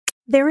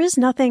There is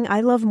nothing I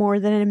love more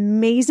than an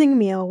amazing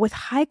meal with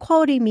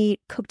high-quality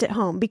meat cooked at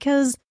home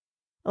because,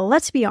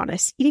 let's be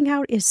honest, eating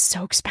out is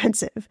so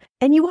expensive.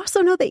 And you also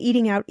know that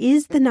eating out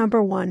is the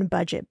 #1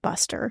 budget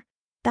buster.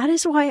 That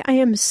is why I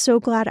am so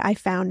glad I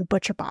found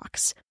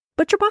ButcherBox.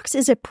 ButcherBox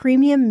is a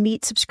premium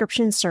meat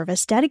subscription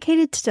service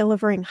dedicated to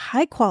delivering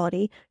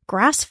high-quality,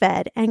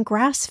 grass-fed, and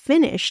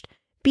grass-finished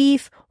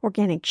beef,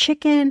 organic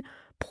chicken,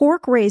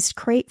 pork raised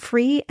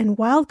crate-free, and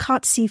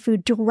wild-caught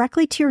seafood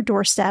directly to your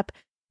doorstep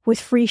with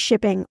free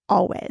shipping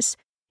always.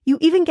 You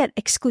even get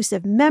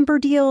exclusive member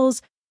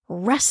deals,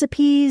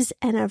 recipes,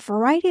 and a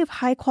variety of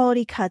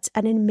high-quality cuts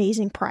at an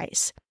amazing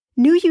price.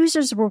 New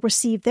users will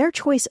receive their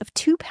choice of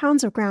 2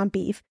 pounds of ground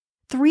beef,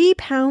 3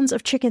 pounds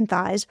of chicken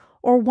thighs,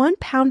 or 1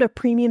 pound of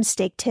premium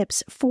steak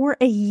tips for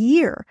a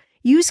year.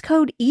 Use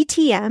code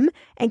ETM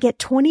and get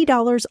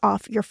 $20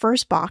 off your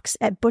first box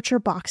at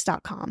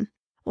butcherbox.com.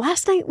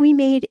 Last night we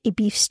made a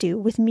beef stew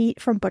with meat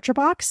from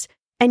ButcherBox,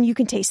 and you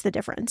can taste the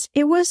difference.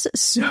 It was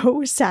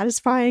so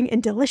satisfying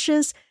and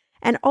delicious,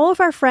 and all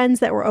of our friends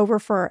that were over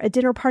for a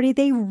dinner party,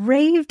 they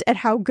raved at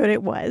how good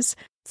it was.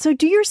 So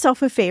do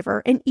yourself a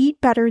favor and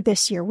eat better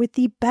this year with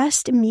the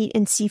best meat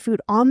and seafood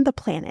on the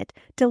planet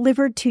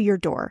delivered to your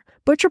door.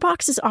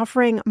 ButcherBox is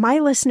offering my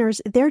listeners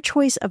their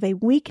choice of a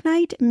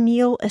weeknight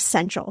meal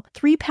essential: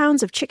 3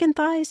 pounds of chicken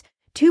thighs,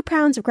 2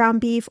 pounds of ground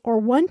beef, or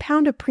 1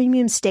 pound of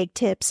premium steak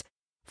tips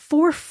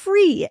for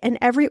free in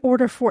every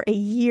order for a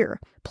year.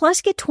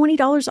 Plus, get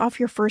 $20 off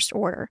your first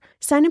order.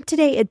 Sign up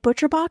today at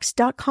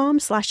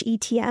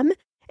butcherbox.com/ETM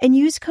and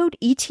use code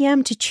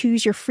ETM to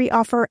choose your free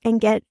offer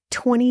and get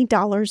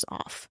 $20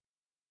 off.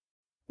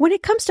 When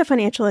it comes to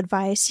financial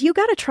advice, you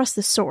gotta trust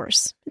the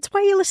source. It's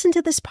why you listen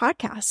to this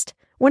podcast.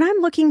 When I'm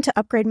looking to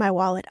upgrade my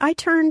wallet, I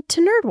turn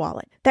to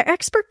NerdWallet. Their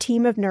expert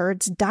team of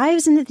nerds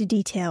dives into the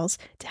details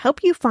to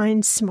help you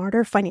find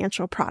smarter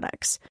financial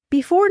products.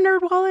 Before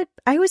NerdWallet,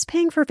 I was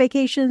paying for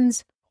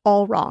vacations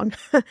all wrong.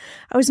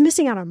 I was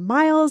missing out on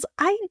miles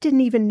I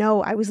didn't even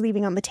know I was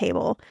leaving on the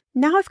table.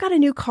 Now I've got a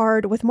new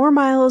card with more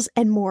miles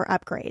and more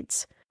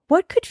upgrades.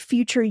 What could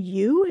future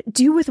you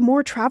do with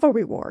more travel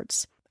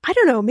rewards? I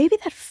don't know, maybe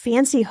that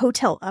fancy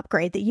hotel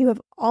upgrade that you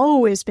have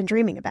always been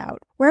dreaming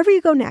about. Wherever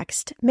you go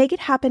next, make it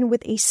happen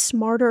with a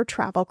smarter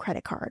travel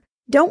credit card.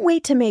 Don't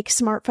wait to make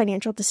smart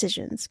financial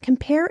decisions.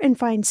 Compare and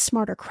find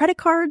smarter credit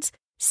cards,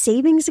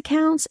 savings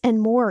accounts, and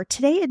more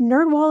today at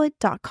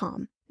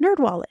nerdwallet.com.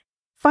 NerdWallet.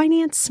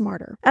 Finance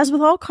smarter. As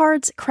with all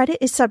cards, credit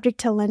is subject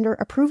to lender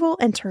approval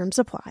and terms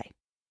apply.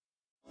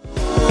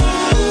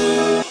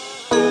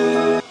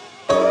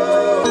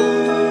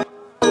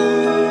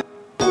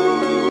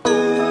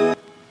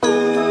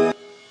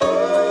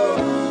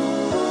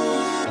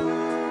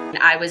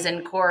 I was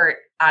in court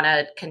on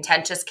a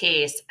contentious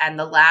case, and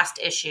the last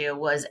issue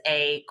was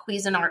a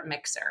Cuisinart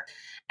mixer.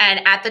 And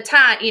at the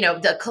time,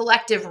 the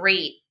collective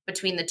rate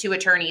between the two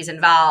attorneys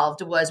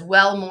involved was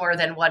well more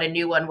than what a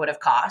new one would have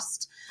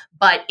cost.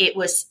 But it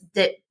was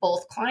that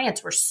both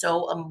clients were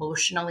so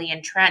emotionally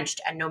entrenched.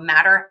 And no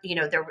matter,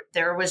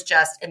 there was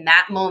just in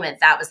that moment,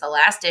 that was the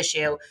last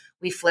issue.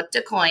 We flipped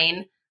a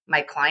coin.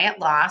 My client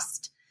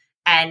lost.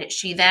 And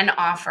she then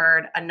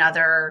offered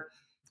another,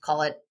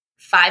 call it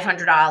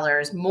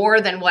 $500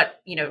 more than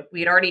what, we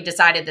had already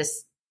decided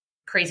this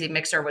crazy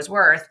mixer was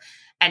worth.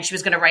 And she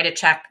was going to write a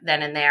check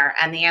then and there.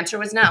 And the answer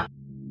was no.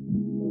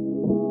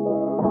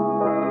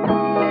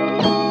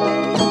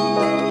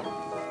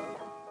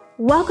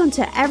 Welcome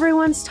to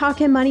Everyone's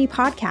Talkin' Money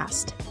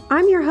podcast.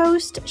 I'm your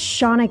host,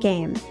 Shauna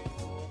Game.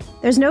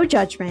 There's no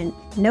judgment,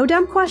 no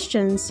dumb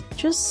questions,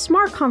 just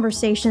smart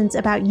conversations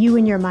about you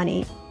and your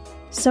money.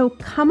 So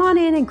come on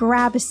in and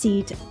grab a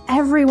seat.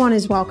 Everyone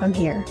is welcome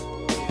here.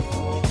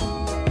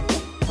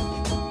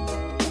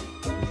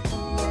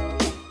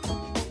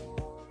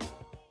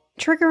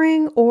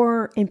 Triggering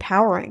or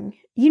empowering?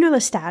 You know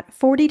the stat,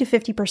 40 to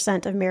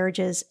 50% of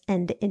marriages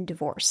end in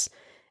divorce.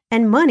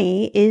 And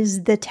money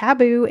is the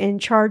taboo and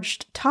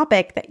charged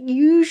topic that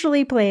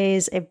usually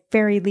plays a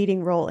very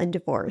leading role in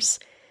divorce.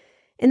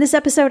 In this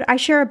episode, I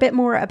share a bit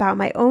more about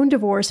my own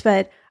divorce,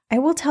 but I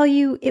will tell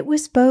you it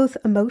was both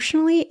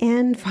emotionally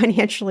and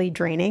financially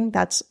draining.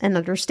 That's an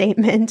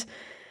understatement.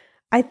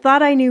 I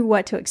thought I knew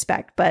what to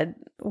expect, but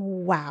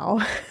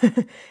wow,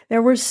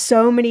 there were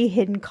so many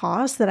hidden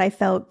costs that I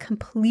felt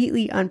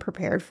completely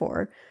unprepared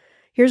for.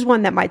 Here's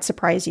one that might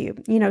surprise you.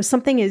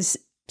 Something is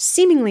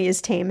seemingly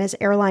as tame as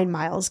airline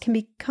miles can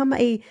become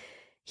a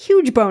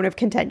huge bone of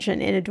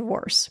contention in a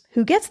divorce.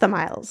 Who gets the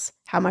miles?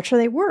 How much are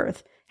they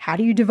worth? How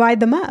do you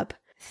divide them up?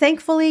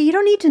 Thankfully, you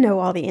don't need to know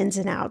all the ins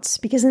and outs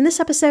because in this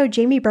episode,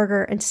 Jaime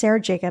Berger and Sarah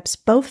Jacobs,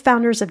 both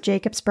founders of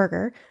Jacobs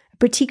Berger, a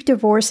boutique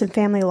divorce and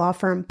family law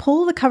firm,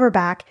 pull the cover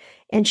back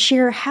and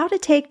share how to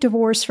take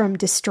divorce from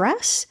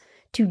distress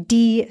to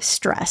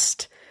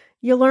de-stressed.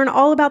 You'll learn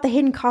all about the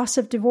hidden costs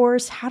of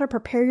divorce, how to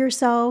prepare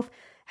yourself,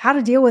 how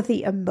to deal with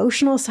the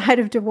emotional side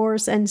of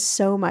divorce, and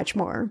so much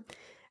more.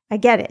 I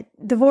get it.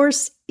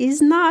 Divorce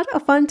is not a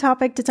fun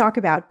topic to talk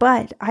about,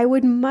 but I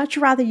would much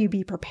rather you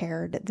be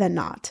prepared than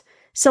not.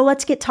 So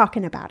let's get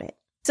talking about it.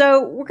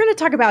 So we're going to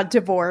talk about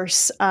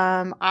divorce.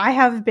 I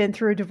have been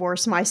through a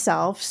divorce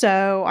myself,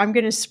 so I'm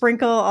going to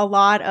sprinkle a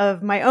lot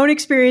of my own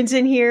experience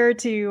in here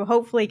to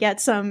hopefully get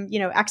some,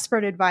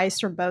 expert advice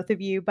from both of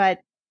you.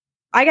 But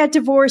I got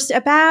divorced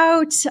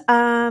about,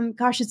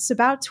 it's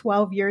about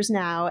 12 years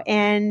now,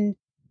 and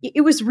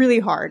it was really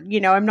hard.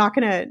 I'm not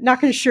gonna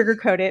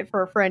sugarcoat it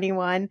for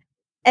anyone.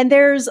 And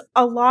there's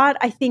a lot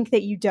I think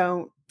that you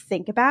don't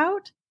think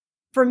about.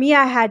 For me,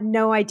 I had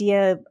no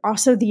idea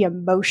also the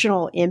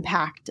emotional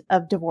impact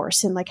of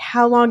divorce and like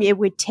how long it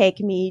would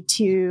take me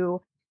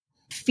to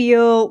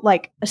feel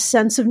like a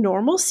sense of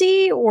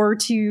normalcy or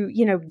to,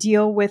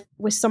 deal with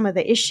some of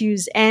the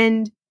issues.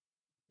 And,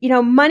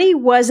 money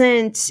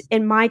wasn't,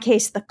 in my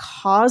case, the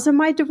cause of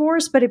my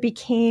divorce, but it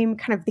became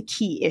kind of the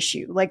key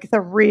issue, like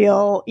the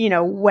real,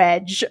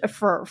 wedge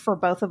for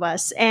both of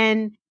us.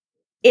 And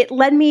it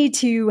led me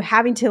to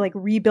having to like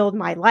rebuild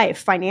my life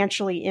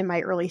financially in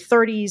my early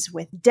 30s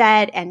with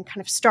debt and kind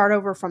of start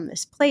over from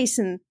this place.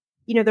 And,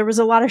 there was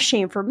a lot of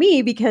shame for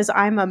me because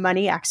I'm a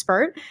money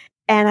expert.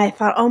 And I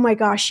thought, oh my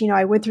gosh,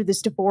 I went through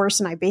this divorce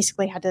and I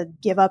basically had to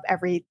give up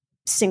every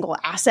single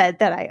asset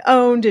that I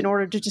owned in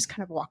order to just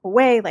kind of walk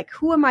away. Like,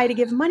 who am I to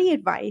give money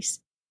advice?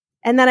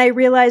 And then I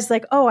realized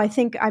like, oh, I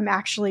think I'm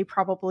actually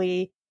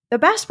probably the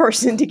best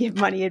person to give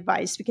money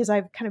advice because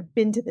I've kind of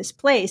been to this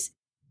place.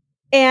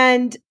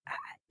 And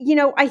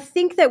I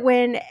think that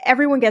when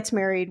everyone gets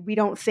married, we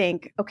don't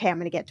think, okay, I'm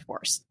going to get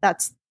divorced.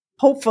 That's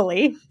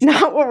hopefully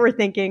not what we're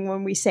thinking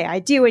when we say I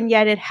do. And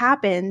yet it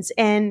happens.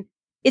 And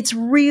it's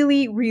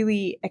really,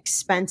 really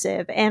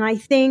expensive. And I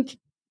think,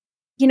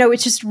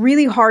 it's just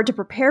really hard to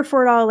prepare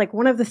for it all. Like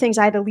one of the things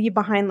I had to leave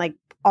behind, like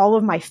all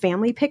of my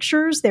family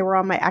pictures, they were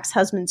on my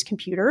ex-husband's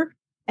computer.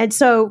 And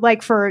so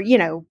like for,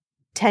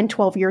 10,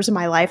 12 years of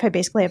my life, I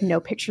basically have no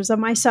pictures of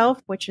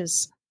myself, which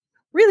is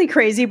really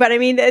crazy. But I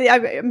mean,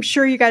 I'm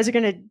sure you guys are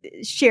going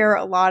to share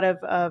a lot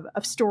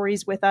of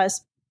stories with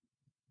us.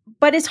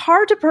 But it's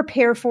hard to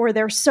prepare for.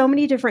 There are so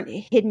many different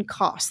hidden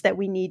costs that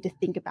we need to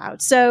think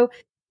about. So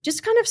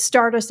just kind of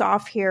start us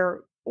off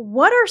here.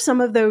 What are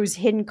some of those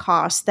hidden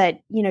costs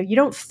that, you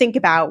don't think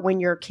about when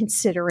you're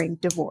considering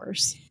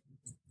divorce?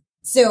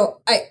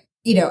 So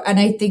and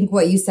I think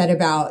what you said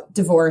about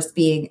divorce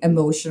being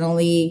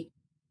emotionally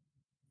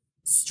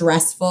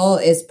stressful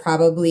is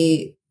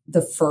probably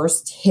the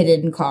first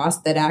hidden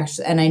cost that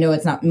actually, and I know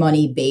it's not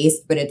money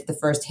based, but it's the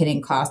first hidden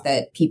cost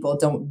that people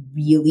don't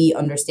really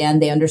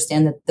understand. They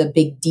understand that the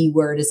big D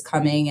word is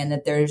coming and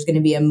that there's going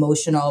to be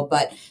emotional,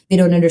 but they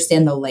don't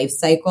understand the life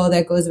cycle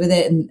that goes with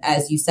it. And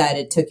as you said,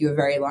 it took you a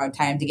very long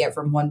time to get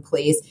from one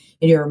place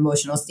in your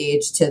emotional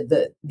stage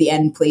to the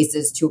end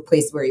places to a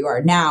place where you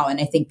are now.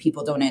 And I think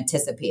people don't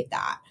anticipate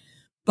that.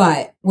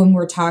 But when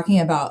we're talking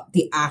about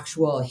the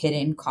actual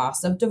hidden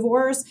cost of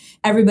divorce,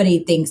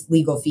 everybody thinks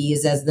legal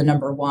fees as the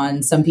number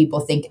one. Some people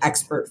think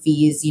expert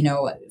fees,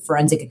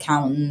 forensic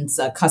accountants,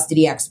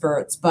 custody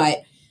experts,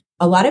 but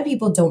a lot of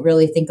people don't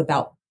really think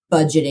about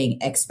budgeting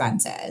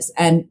expenses.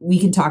 And we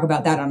can talk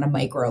about that on a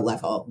micro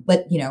level.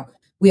 But,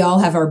 we all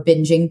have our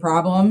binging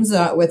problems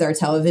with our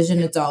television.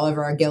 It's all of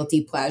our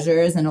guilty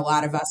pleasures. And a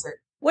lot of us are.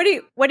 What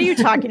are you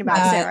talking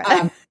about,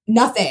 Sarah?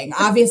 Nothing.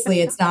 Obviously,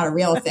 it's not a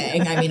real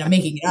thing. I mean, I'm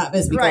making it up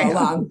as we go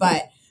along.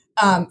 But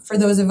for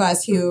those of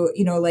us who,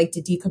 like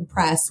to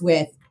decompress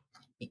with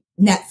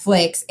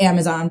Netflix,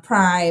 Amazon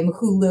Prime,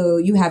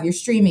 Hulu, you have your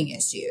streaming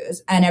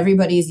issues. And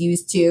everybody's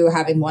used to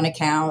having one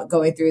account,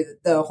 going through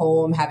the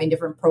home, having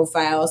different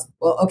profiles.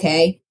 Well,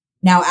 okay,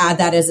 now add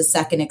that as a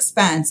second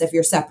expense if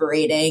you're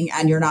separating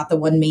and you're not the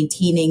one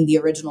maintaining the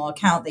original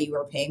account that you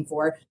were paying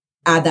for.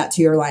 Add that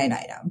to your line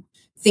item.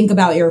 Think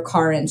about your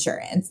car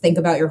insurance. Think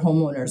about your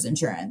homeowner's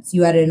insurance.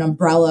 You had an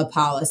umbrella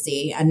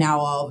policy and now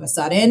all of a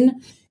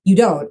sudden you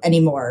don't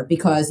anymore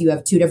because you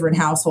have two different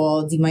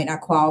households. You might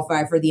not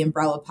qualify for the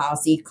umbrella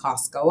policy.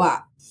 Costs go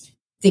up.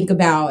 Think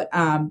about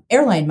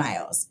airline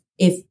miles.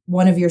 If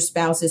one of your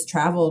spouses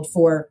traveled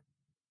for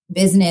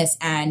business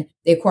and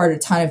they acquired a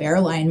ton of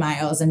airline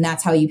miles and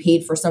that's how you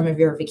paid for some of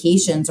your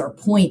vacations or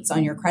points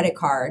on your credit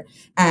card,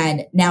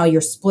 and now you're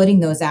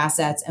splitting those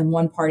assets and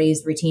one party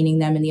is retaining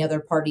them and the other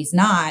party's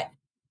not,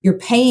 you're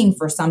paying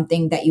for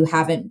something that you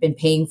haven't been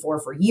paying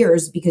for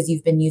years because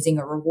you've been using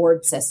a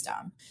reward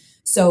system.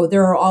 So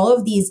there are all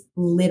of these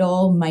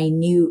little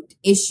minute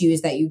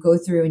issues that you go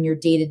through in your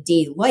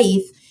day-to-day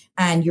life,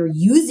 and you're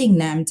using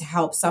them to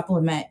help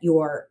supplement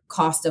your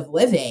cost of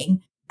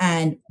living.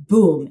 And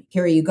boom,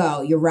 here you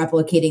go. You're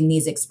replicating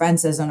these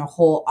expenses on a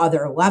whole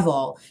other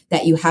level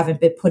that you haven't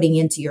been putting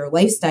into your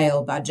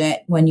lifestyle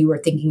budget when you were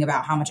thinking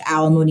about how much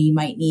alimony you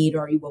might need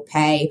or you will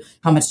pay,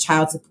 how much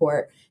child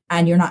support.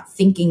 And you're not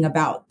thinking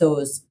about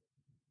those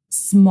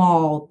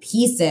small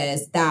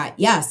pieces that,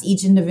 yes,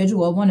 each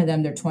individual one of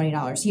them, they're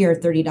 $20 here,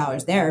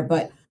 $30 there.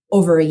 But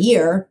over a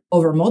year,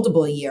 over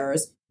multiple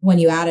years, when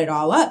you add it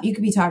all up, you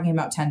could be talking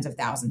about tens of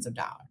thousands of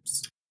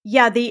dollars.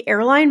 Yeah, the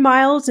airline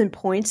miles and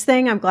points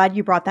thing, I'm glad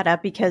you brought that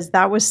up because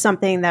that was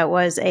something that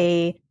was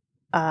a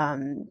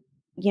bone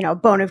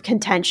of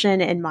contention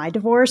in my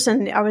divorce.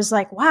 And I was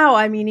like, wow,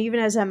 I mean,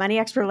 even as a money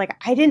expert, like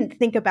I didn't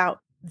think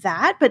about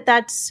that, but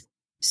that's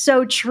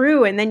so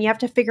true. And then you have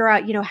to figure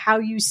out, how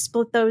you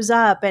split those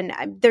up. And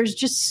there's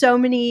just so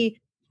many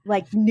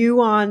like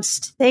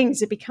nuanced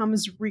things. It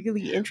becomes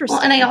really interesting.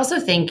 Well, and I also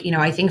think,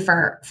 I think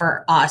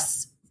for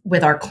us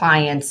with our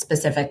clients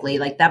specifically,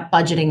 like that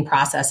budgeting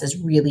process is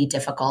really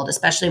difficult,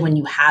 especially when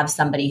you have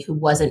somebody who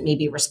wasn't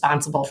maybe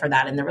responsible for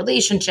that in the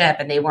relationship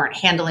and they weren't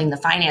handling the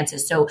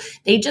finances. So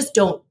they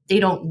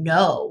don't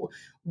know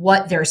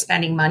what they're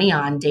spending money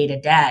on day to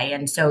day.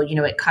 And so,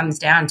 it comes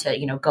down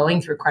to,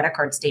 going through credit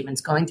card statements,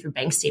 going through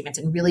bank statements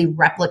and really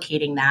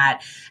replicating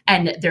that.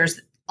 And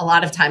there's a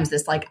lot of times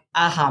this like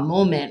aha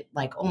moment,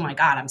 like, oh my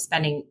God, I'm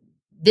spending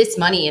this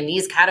money in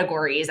these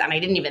categories and I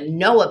didn't even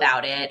know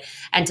about it.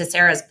 And to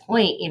Sarah's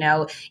point,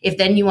 if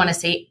then you want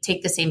to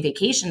take the same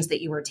vacations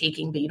that you were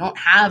taking, but you don't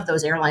have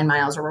those airline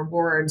miles or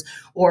rewards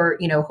or,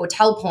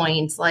 hotel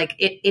points, like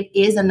it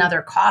is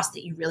another cost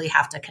that you really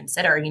have to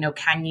consider.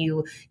 Can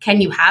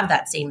you have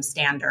that same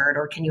standard,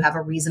 or can you have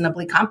a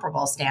reasonably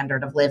comparable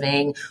standard of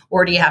living,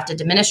 or do you have to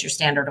diminish your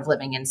standard of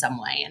living in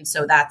some way? And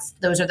so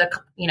those are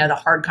the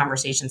hard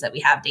conversations that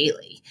we have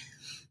daily.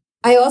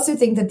 I also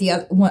think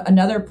that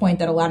another point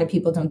that a lot of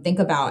people don't think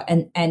about,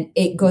 and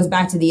it goes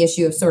back to the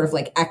issue of sort of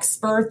like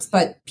experts,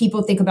 but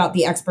people think about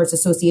the experts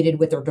associated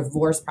with their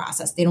divorce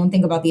process. They don't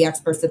think about the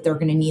experts that they're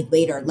going to need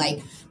later.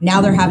 Like now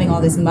they're having all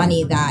this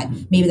money that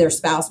maybe their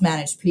spouse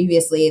managed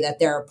previously, that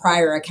their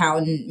prior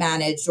accountant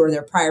managed or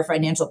their prior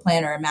financial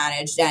planner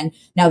managed. And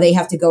now they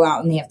have to go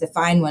out and they have to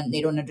find one.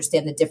 They don't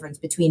understand the difference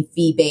between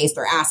fee-based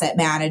or asset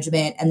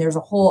management. And there's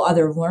a whole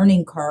other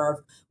learning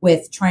curve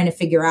with trying to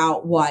figure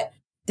out what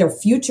their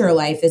future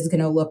life is going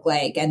to look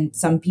like. And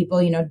some people,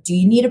 do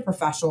you need a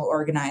professional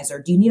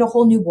organizer? Do you need a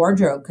whole new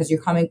wardrobe because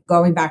you're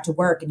going back to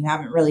work and you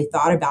haven't really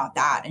thought about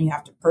that and you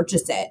have to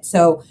purchase it?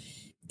 So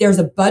there's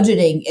a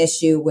budgeting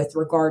issue with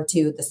regard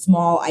to the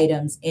small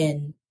items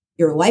in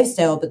your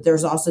lifestyle, but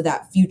there's also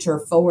that future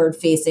forward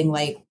facing,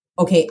 like,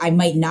 okay, I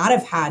might not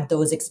have had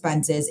those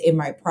expenses in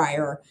my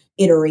prior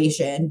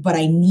iteration, but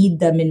I need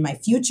them in my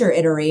future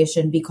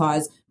iteration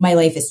because my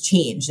life has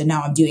changed and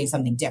now I'm doing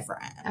something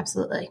different.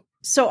 Absolutely.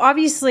 So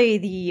obviously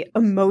the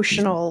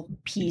emotional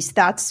piece,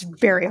 that's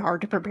very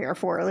hard to prepare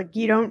for. Like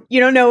you don't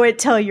know it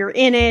till you're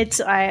in it.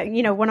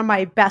 One of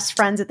my best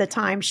friends at the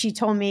time, she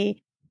told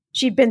me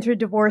she'd been through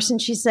divorce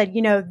and she said,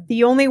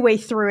 the only way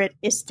through it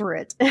is through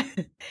it.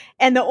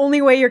 And the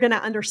only way you're going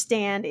to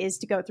understand is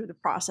to go through the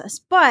process.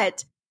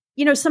 But,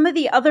 some of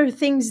the other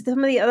things,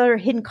 some of the other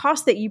hidden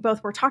costs that you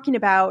both were talking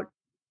about,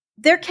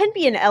 there can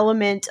be an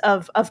element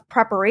of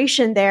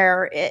preparation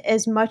there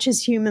as much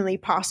as humanly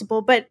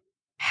possible. But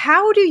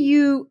how do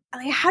you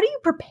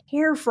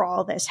prepare for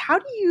all this? How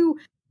do you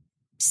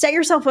set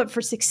yourself up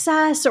for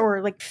success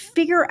or like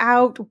figure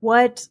out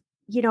what,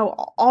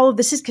 all of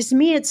this is? Because to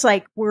me, it's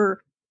like we're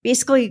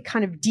basically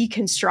kind of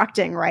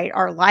deconstructing, right,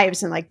 our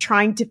lives and like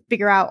trying to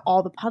figure out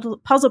all the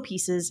puzzle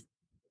pieces.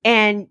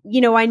 And,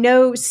 I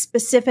know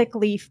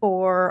specifically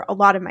for a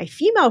lot of my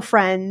female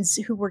friends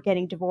who were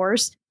getting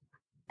divorced,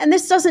 and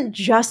this doesn't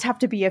just have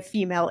to be a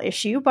female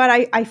issue, but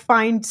I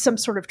find some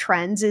sort of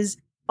trends is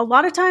a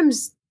lot of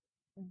times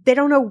they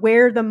don't know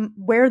where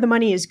the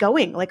money is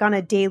going, like on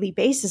a daily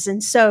basis.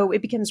 And so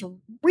it becomes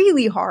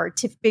really hard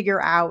to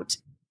figure out,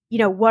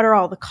 what are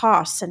all the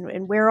costs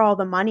and where all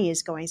the money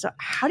is going. So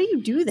how do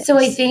you do this? So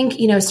I think,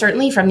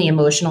 certainly from the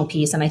emotional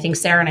piece, and I think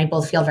Sarah and I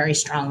both feel very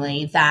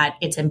strongly that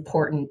it's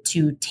important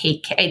to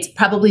it's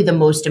probably the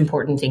most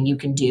important thing you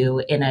can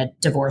do in a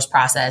divorce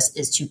process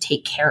is to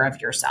take care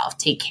of yourself,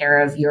 take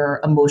care of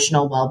your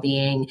emotional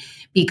well-being,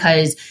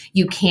 because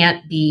you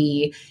can't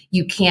be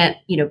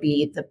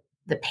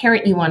the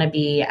parent you want to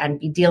be and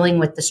be dealing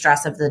with the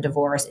stress of the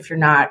divorce if you're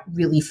not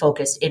really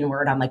focused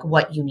inward on like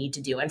what you need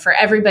to do. And for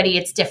everybody,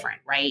 it's different,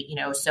 right?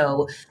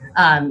 So,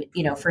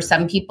 for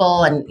some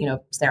people, and,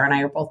 Sarah and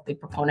I are both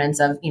big proponents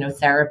of,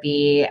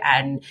 therapy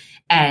and,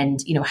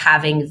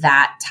 having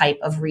that type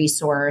of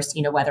resource,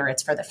 whether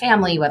it's for the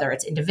family, whether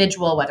it's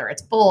individual, whether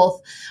it's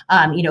both,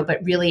 but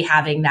really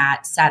having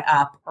that set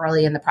up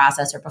early in the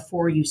process or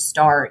before you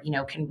start,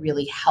 can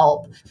really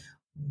help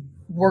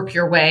work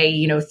your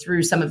way,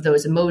 through some of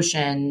those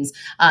emotions.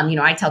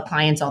 I tell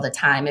clients all the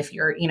time, if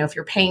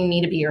you're paying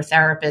me to be your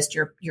therapist,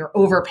 you're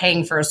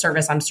overpaying for a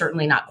service I'm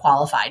certainly not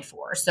qualified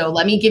for. So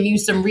let me give you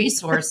some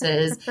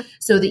resources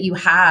so that you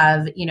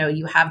have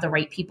the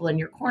right people in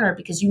your corner,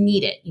 because you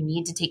need it. You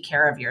need to take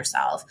care of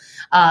yourself.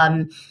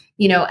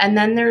 And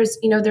then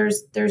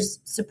there's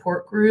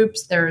support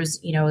groups.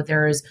 There's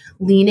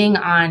leaning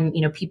on,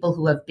 people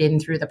who have been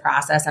through the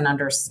process and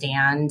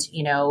understand,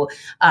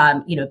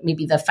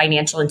 maybe the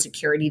financial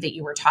insecurity that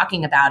you were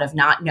talking about of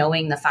not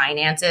knowing the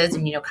finances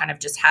and, kind of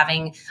just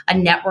having a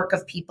network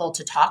of people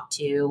to talk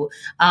to,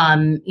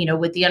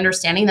 with the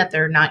understanding that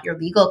they're not your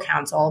legal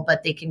counsel,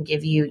 but they can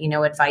give you,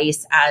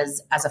 advice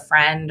as a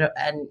friend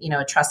and,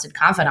 a trusted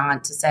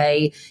confidant to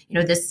say,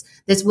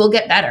 this will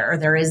get better.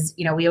 There is,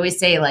 we always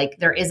say like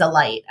there is a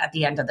light at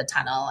the end of the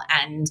tunnel,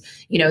 and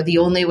the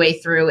only way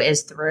through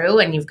is through,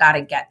 and you've got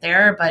to get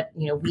there. But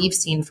we've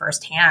seen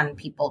firsthand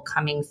people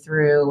coming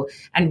through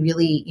and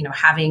really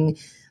having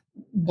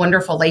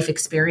wonderful life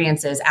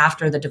experiences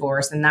after the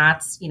divorce. And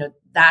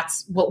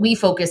that's what we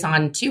focus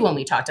on too when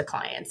we talk to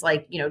clients.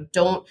 Like,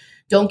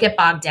 don't get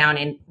bogged down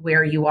in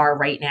where you are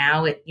right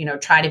now.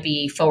 Try to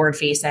be forward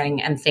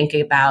facing and think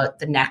about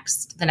the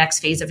next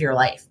phase of your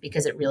life,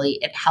 because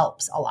it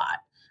helps a lot.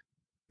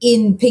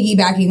 In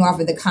piggybacking off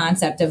of the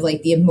concept of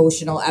like the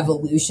emotional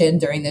evolution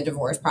during the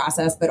divorce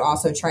process, but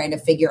also trying to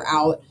figure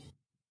out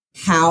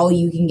how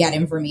you can get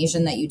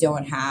information that you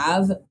don't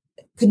have,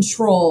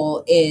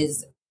 control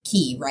is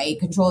key, right?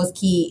 Control is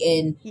key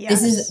in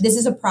this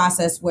is a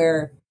process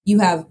where you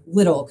have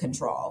little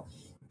control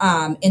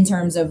in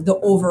terms of the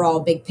overall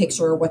big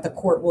picture, what the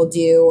court will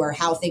do or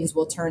how things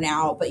will turn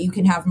out, but you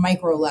can have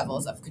micro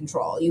levels of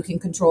control. You can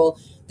control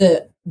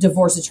the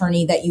divorce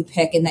attorney that you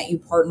pick and that you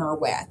partner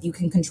with. You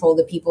can control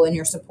the people in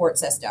your support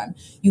system.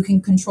 You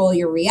can control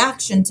your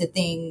reaction to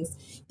things,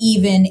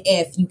 even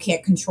if you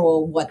can't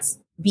control what's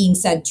being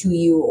said to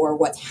you or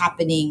what's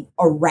happening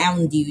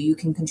around you. You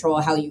can control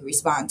how you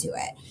respond to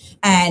it.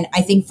 And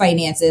I think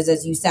finances,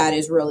 as you said,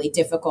 is really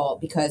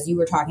difficult because you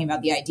were talking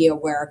about the idea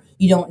where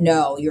you don't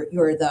know,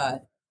 you're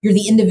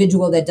the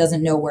individual that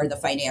doesn't know where the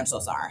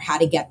financials are, how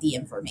to get the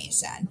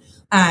information.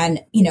 And,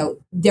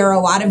 there are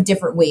a lot of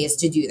different ways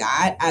to do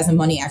that. As a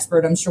money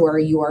expert, I'm sure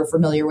you are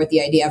familiar with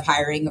the idea of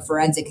hiring a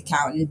forensic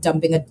accountant,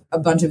 dumping a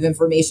bunch of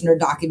information or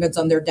documents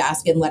on their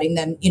desk and letting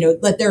them,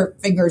 let their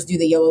fingers do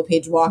the yellow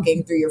page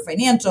walking through your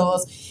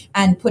financials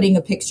and putting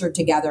a picture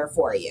together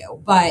for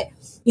you. But,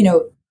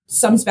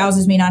 some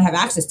spouses may not have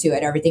access to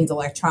it. Everything's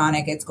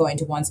electronic. It's going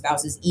to one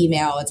spouse's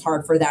email. It's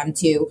hard for them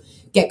to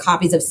get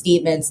copies of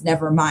statements,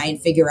 never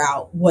mind figure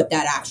out what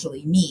that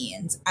actually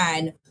means.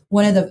 And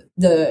one of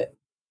the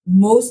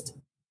most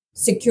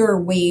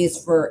secure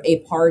ways for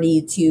a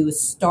party to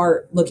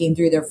start looking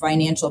through their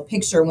financial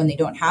picture when they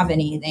don't have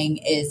anything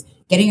is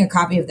getting a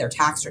copy of their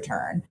tax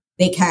return.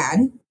 They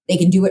can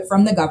do it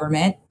from the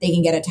government. They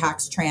can get a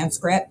tax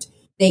transcript.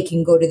 They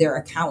can go to their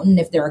accountant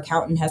if their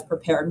accountant has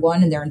prepared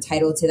one and they're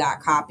entitled to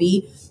that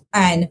copy.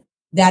 And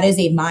that is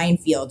a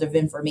minefield of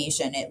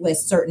information. It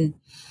lists certain,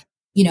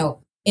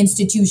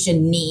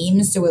 institution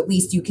names. So at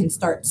least you can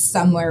start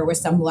somewhere with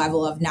some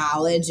level of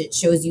knowledge. It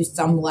shows you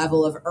some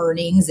level of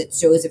earnings. It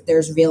shows if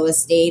there's real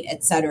estate,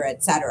 et cetera,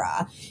 et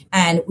cetera.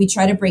 And we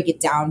try to break it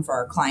down for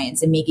our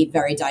clients and make it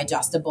very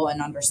digestible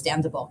and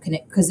understandable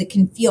because it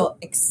can feel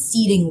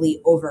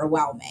exceedingly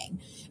overwhelming.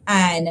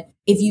 And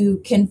if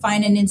you can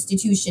find an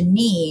institution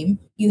name,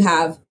 you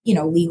have,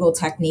 legal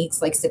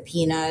techniques like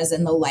subpoenas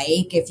and the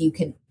like. If you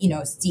can,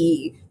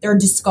 see there are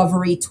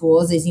discovery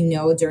tools, as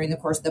during the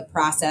course of the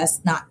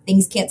process,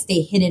 things can't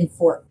stay hidden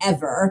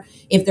forever.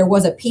 If there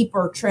was a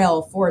paper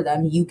trail for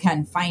them, you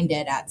can find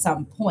it at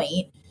some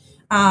point.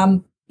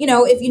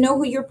 If you know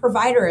who your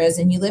provider is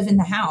and you live in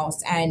the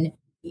house and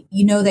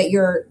you know that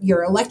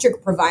your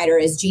electric provider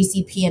is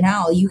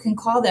JCP&L, you can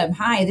call them.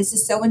 Hi, this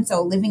is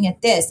so-and-so living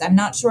at this. I'm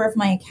not sure if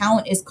my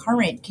account is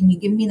current. Can you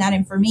give me that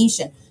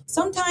information?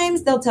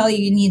 Sometimes they'll tell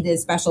you need the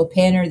special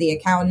PIN or the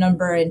account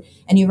number and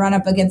you run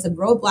up against a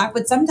roadblock,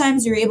 but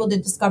sometimes you're able to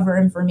discover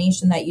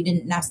information that you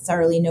didn't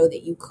necessarily know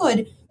that you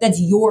could,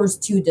 that's yours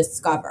to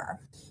discover.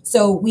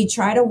 So we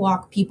try to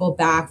walk people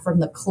back from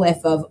the cliff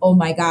of, oh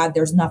my God,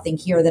 there's nothing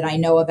here that I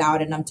know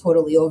about and I'm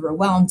totally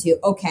overwhelmed, to,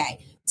 okay,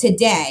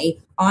 today,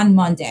 on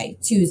Monday,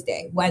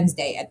 Tuesday,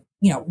 Wednesday at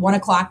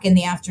 1:00 in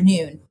the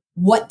afternoon,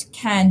 what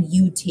can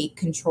you take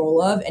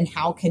control of and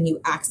how can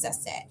you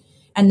access it?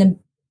 And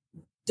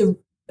the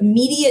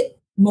immediate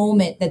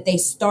moment that they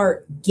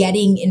start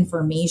getting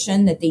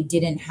information that they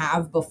didn't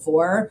have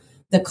before,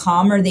 the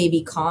calmer they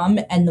become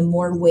and the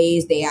more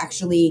ways they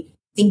actually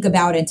think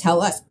about and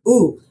tell us,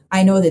 ooh,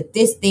 I know that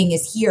this thing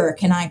is here.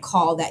 Can I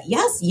call that?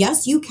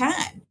 Yes, you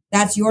can.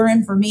 That's your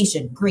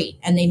information. Great.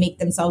 And they make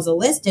themselves a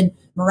list and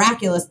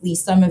miraculously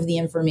some of the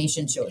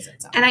information shows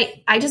itself. And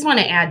I just want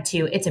to add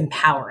too, it's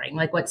empowering.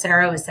 Like what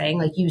Sarah was saying,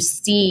 like you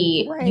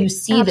see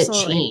Absolutely. the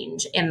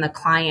change in the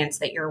clients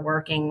that you're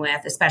working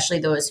with, especially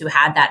those who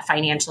had that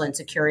financial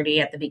insecurity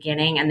at the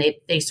beginning and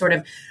they sort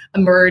of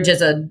emerge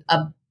as a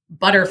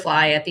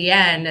butterfly at the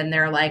end. And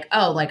they're like,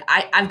 oh, like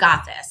I've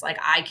got this. Like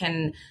I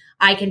can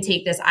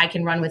take this, I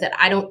can run with it.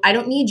 I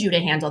don't need you to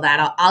handle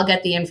that. I'll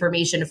get the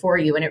information for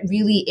you. And it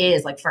really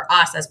is like for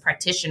us as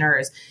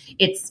practitioners,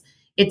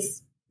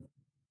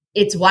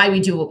 it's why we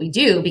do what we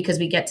do, because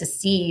we get to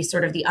see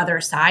sort of the other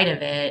side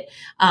of it.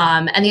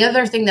 And the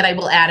other thing that I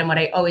will add, and what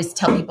I always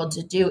tell people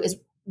to do is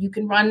we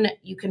can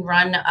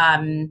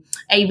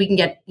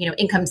get,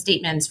 income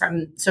statements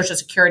from Social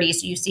Security.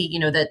 So you see,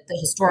 the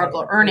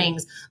historical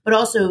earnings, but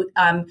also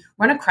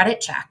run a credit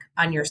check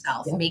on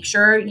yourself. Yep. Make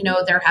sure,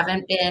 there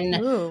haven't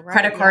been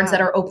credit cards that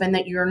are open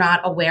that you're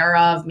not aware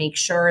of. Make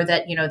sure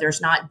that,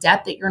 there's not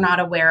debt that you're not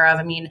aware of.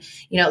 I mean,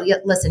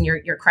 listen,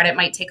 your credit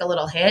might take a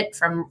little hit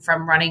from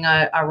running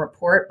a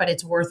report, but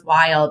it's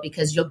worthwhile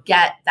because you'll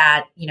get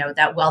that,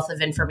 that wealth of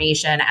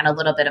information and a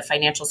little bit of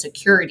financial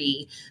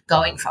security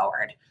going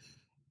forward.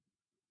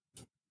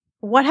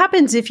 What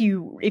happens if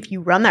you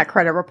run that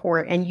credit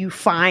report and you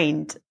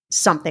find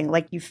something,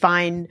 like you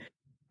find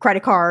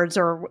credit cards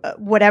or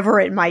whatever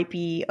it might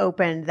be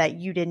opened that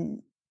you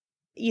didn't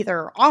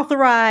either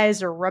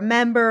authorize or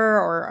remember,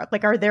 or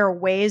like, are there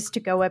ways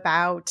to go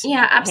about?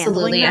 Yeah,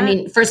 absolutely. I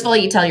mean, first of all,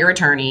 you tell your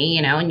attorney,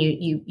 and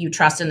you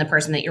trust in the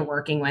person that you're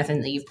working with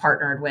and that you've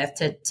partnered with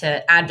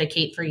to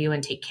advocate for you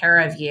and take care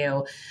of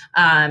you.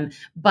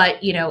 But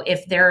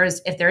if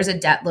there's a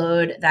debt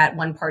load that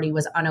one party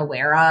was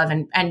unaware of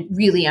and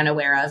really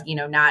unaware of,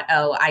 not,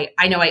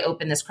 I know I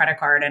opened this credit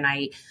card and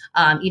I,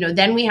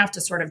 then we have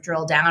to sort of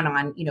drill down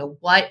on,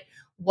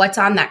 what's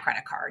on that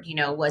credit card?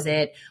 Was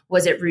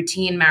it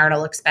routine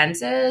marital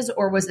expenses,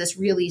 or was this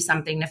really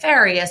something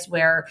nefarious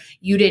where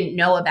you didn't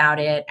know about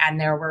it? And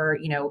there were,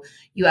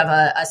 you have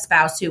a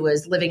spouse who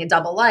was living a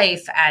double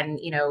life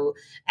and,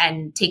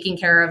 and taking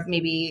care of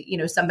maybe,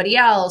 somebody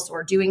else,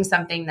 or doing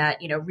something that,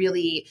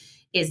 really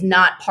is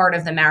not part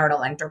of the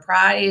marital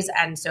enterprise.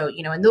 And so,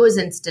 in those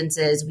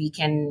instances, we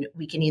can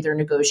either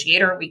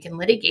negotiate or we can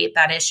litigate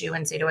that issue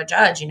and say to a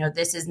judge,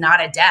 this is not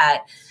a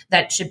debt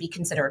that should be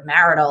considered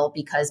marital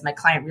because my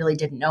client really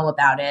didn't know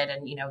about it.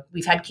 And,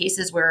 we've had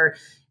cases where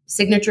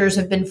signatures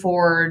have been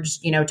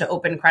forged, to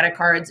open credit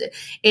cards.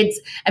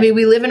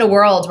 We live in a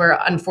world where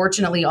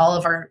unfortunately all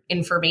of our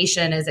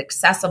information is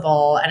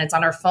accessible and it's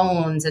on our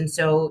phones. And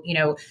so,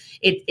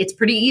 it's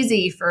pretty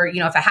easy for,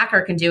 if a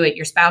hacker can do it,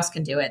 your spouse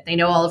can do it. They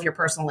know all of your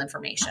personal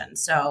information.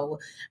 So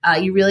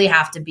you really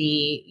have to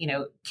be,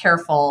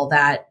 careful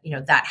that,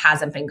 that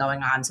hasn't been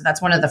going on. So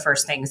that's one of the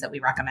first things that we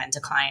recommend to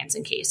clients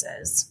in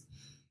cases.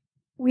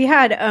 We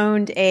had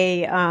owned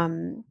a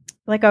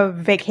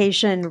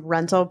vacation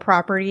rental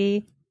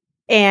property.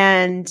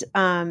 And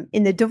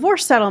in the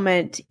divorce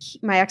settlement,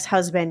 my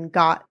ex-husband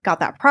got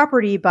that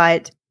property,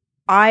 but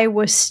I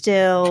was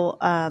still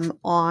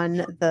on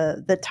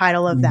the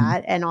title of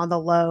that and on the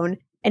loan.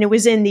 And it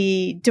was in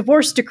the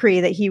divorce decree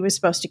that he was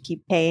supposed to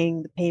keep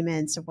paying the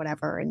payments or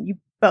whatever. And you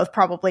both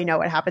probably know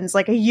what happens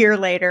like a year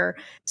later.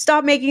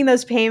 Stop making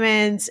those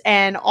payments.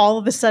 And all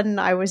of a sudden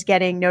I was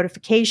getting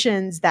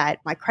notifications that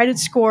my credit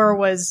score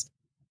was,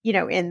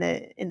 in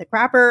the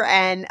crapper.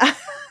 And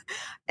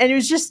and it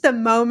was just the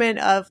moment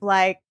of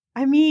like,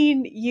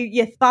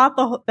 you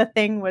thought the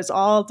thing was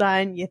all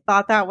done. You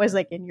thought that was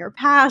like in your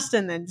past,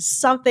 and then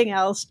something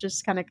else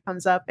just kind of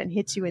comes up and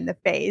hits you in the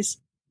face.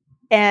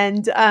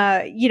 And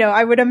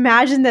I would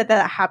imagine that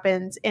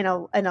happens in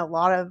a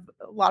lot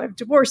of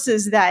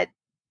divorces. That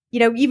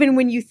even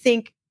when you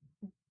think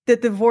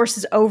that the divorce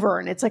is over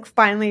and it's like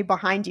finally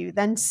behind you,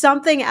 then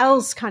something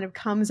else kind of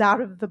comes out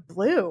of the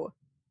blue.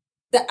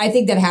 I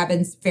think that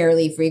happens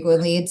fairly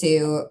frequently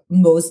to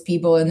most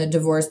people in the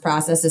divorce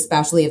process,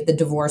 especially if the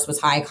divorce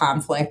was high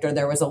conflict or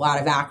there was a lot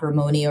of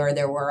acrimony or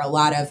there were a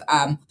lot of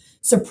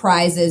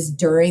surprises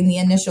during the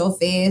initial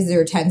phase.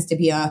 There tends to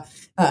be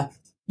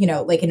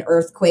like an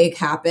earthquake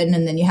happen,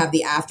 and then you have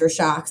the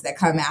aftershocks that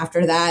come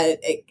after that.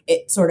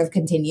 It sort of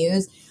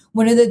continues.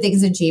 One of the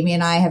things that Jaime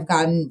and I have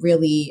gotten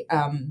really,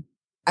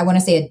 I want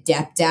to say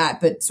adept at,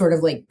 but sort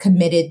of like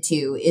committed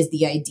to, is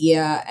the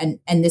idea,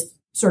 and this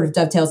sort of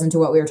dovetails into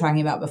what we were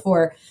talking about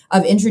before,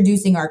 of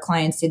introducing our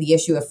clients to the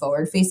issue of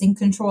forward-facing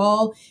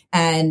control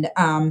and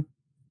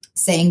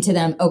saying to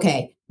them,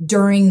 okay,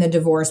 during the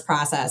divorce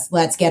process,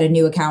 let's get a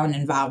new accountant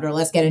involved, or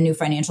let's get a new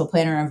financial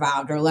planner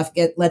involved, or let's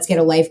get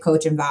a life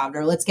coach involved,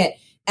 or let's get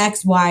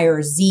X, Y,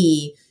 or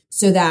Z,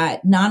 so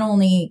that not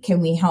only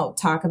can we help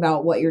talk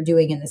about what you're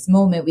doing in this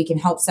moment, we can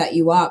help set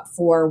you up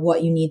for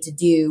what you need to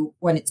do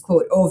when it's,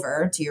 quote,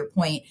 over, to your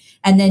point.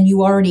 And then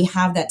you already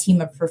have that team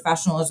of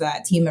professionals or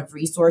that team of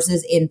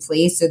resources in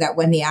place so that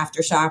when the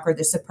aftershock or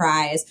the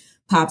surprise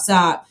pops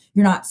up,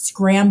 you're not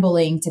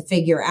scrambling to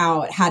figure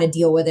out how to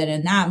deal with it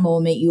in that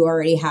moment. You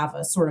already have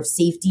a sort of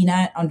safety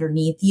net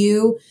underneath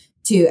you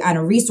and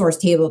a resource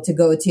table to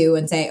go to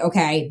and say,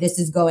 okay, this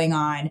is going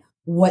on.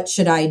 What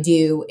should I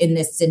do in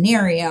this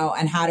scenario,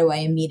 and how do I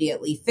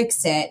immediately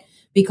fix it?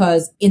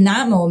 Because in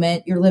that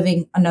moment, you're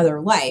living another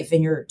life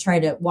and you're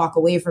trying to walk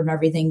away from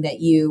everything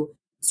that you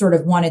sort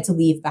of wanted to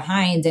leave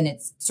behind, and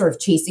it's sort of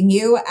chasing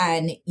you,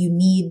 and you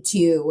need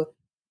to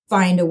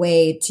find a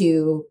way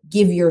to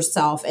give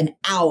yourself an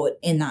out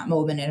in that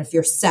moment. And if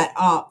you're set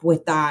up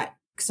with that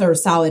sort of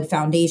solid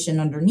foundation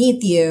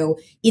underneath you,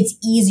 it's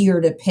easier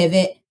to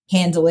pivot,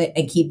 handle it,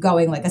 and keep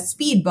going like a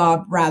speed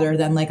bump rather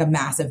than like a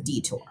massive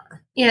detour.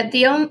 Yeah,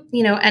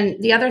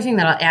 and the other thing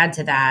that I'll add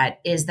to that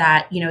is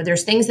that,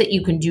 there's things that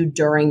you can do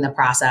during the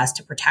process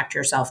to protect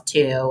yourself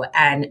too.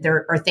 And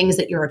there are things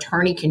that your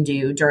attorney can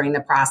do during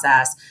the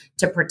process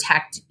to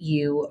protect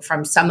you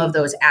from some of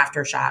those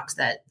aftershocks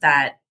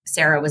that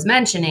Sarah was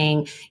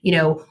mentioning.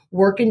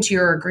 Work into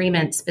your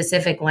agreement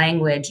specific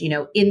language, in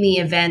the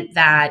event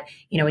that,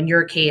 in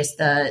your case,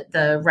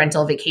 the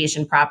rental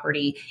vacation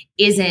property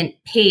isn't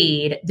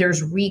paid,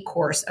 there's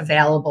recourse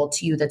available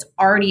to you that's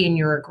already in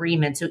your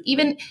agreement. So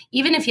even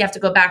if you have to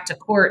go back to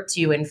court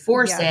to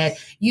enforce it,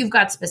 you've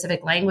got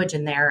specific language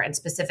in there and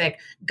specific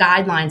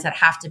guidelines that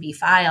have to be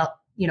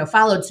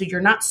followed. So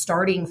you're not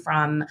starting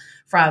from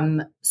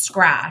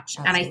scratch.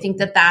 Absolutely. And I think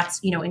that that's,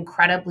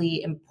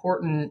 incredibly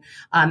important.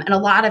 And a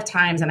lot of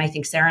times, and I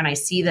think Sarah and I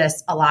see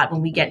this a lot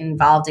when we get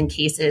involved in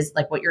cases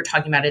like what you're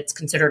talking about, it's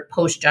considered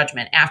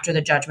post-judgment, after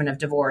the judgment of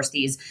divorce,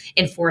 these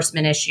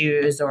enforcement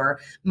issues or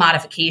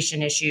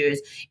modification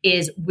issues,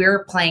 is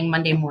we're playing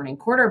Monday morning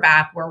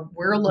quarterback, where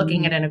we're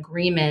looking at an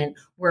agreement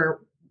where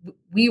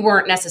we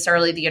weren't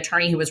necessarily the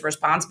attorney who was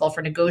responsible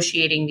for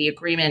negotiating the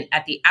agreement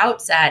at the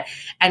outset.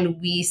 And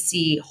we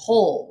see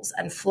holes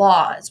and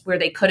flaws where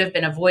they could have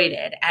been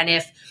avoided. And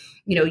if,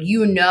 and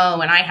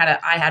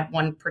I had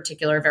one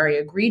particular very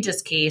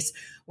egregious case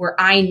where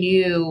I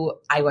knew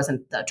I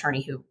wasn't the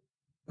attorney who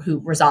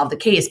resolved the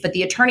case, but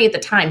the attorney at the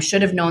time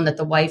should have known that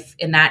the wife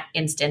in that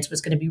instance was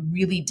going to be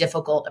really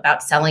difficult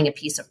about selling a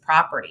piece of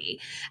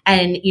property.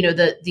 And,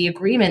 the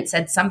agreement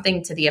said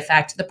something to the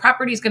effect, the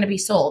property is going to be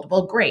sold.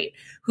 Well, great.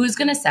 Who's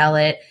going to sell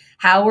it?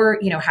 How are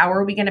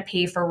we going to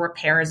pay for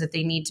repairs if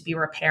they need to be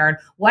repaired?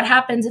 What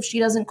happens if she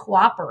doesn't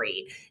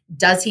cooperate?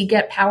 Does he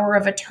get power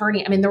of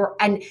attorney? I mean,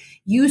 and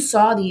you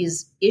saw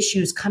these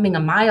issues coming a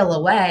mile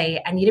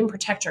away, and you didn't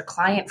protect your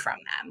client from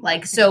them.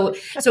 So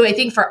I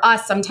think for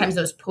us, sometimes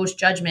those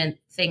post-judgment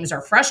things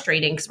are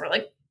frustrating because we're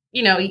like,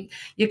 you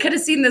could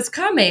have seen this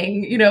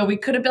coming. We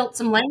could have built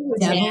some language.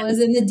 Devil is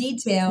in the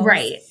details.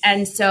 Right.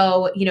 And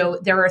so,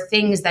 there are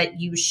things that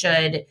you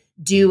should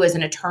do as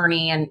an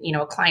attorney, and,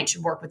 a client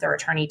should work with their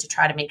attorney to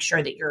try to make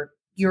sure that you're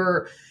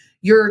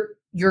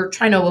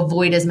trying to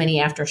avoid as many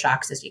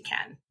aftershocks as you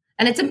can.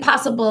 And it's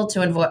impossible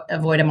to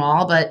avoid them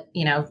all, but,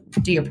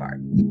 do your part.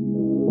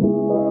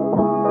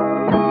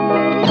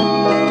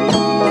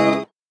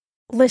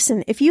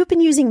 Listen, if you've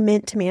been using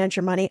Mint to manage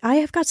your money, I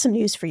have got some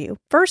news for you.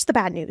 First, the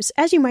bad news.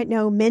 As you might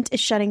know, Mint is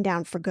shutting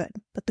down for good.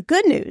 But the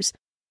good news,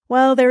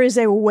 well, there is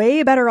a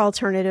way better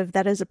alternative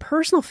that is a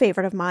personal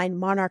favorite of mine,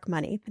 Monarch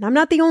Money. And I'm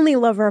not the only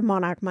lover of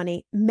Monarch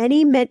Money.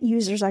 Many Mint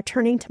users are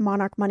turning to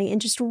Monarch Money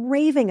and just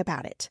raving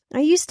about it. I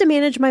used to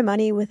manage my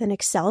money with an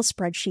Excel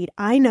spreadsheet.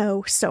 I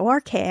know, so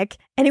archaic,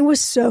 and it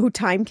was so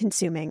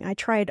time-consuming. I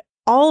tried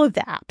all of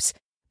the apps,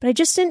 but I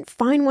just didn't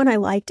find one I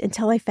liked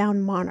until I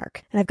found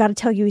Monarch. And I've got to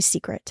tell you a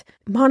secret.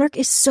 Monarch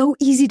is so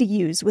easy to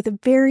use with a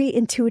very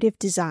intuitive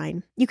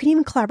design. You can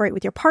even collaborate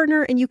with your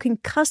partner, and you can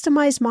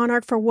customize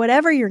Monarch for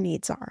whatever your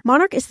needs are.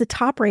 Monarch is the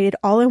top-rated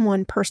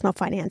all-in-one personal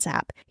finance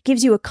app. It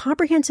gives you a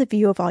comprehensive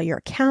view of all your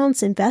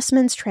accounts,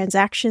 investments,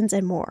 transactions,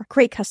 and more.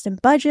 Create custom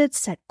budgets,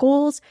 set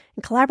goals,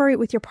 and collaborate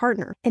with your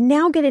partner. And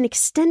now get an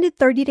extended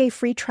 30-day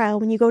free trial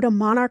when you go to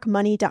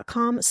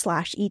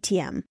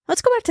monarchmoney.com/ETM.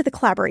 Let's go back to the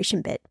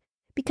collaboration bit.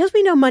 Because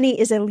we know money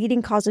is a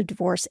leading cause of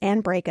divorce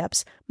and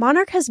breakups,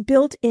 Monarch has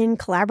built-in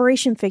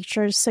collaboration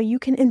features so you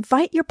can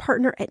invite your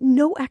partner at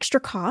no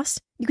extra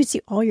cost. You can see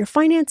all your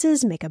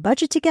finances, make a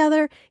budget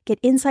together, get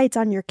insights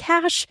on your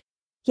cash.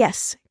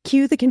 Yes,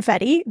 cue the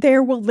confetti.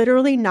 There will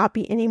literally not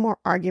be any more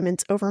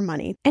arguments over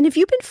money. And if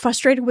you've been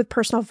frustrated with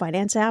personal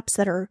finance apps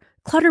that are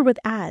cluttered with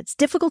ads,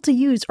 difficult to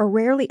use, or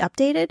rarely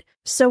updated,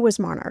 so was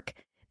Monarch.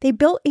 They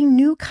built a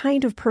new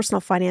kind of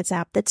personal finance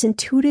app that's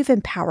intuitive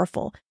and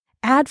powerful,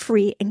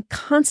 ad-free, and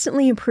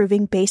constantly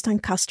improving based on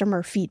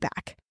customer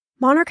feedback.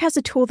 Monarch has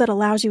a tool that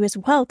allows you as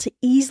well to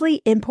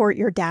easily import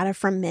your data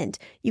from Mint.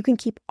 You can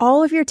keep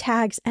all of your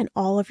tags and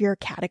all of your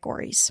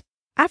categories.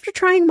 After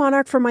trying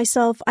Monarch for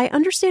myself, I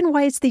understand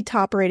why it's the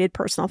top-rated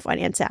personal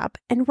finance app.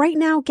 And right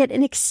now, get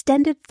an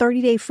extended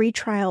 30-day free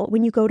trial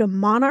when you go to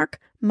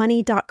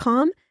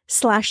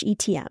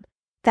monarchmoney.com/ETM.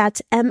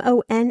 That's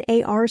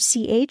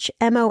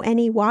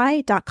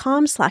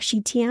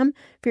monarchmoney.com/ETM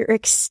for your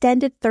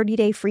extended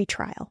 30-day free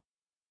trial.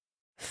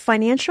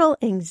 Financial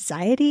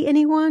anxiety,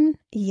 anyone?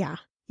 Yeah,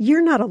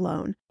 you're not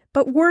alone.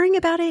 But worrying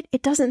about it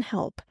doesn't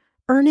help.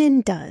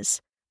 Earnin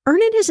does.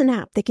 Earnin is an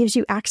app that gives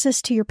you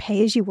access to your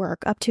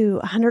pay-as-you-work up to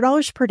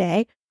 $100 per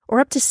day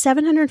or up to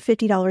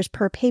 $750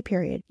 per pay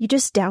period. You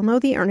just download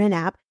the Earnin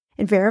app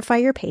and verify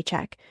your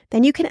paycheck.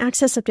 Then you can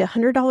access up to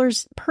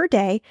 $100 per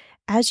day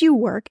as you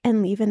work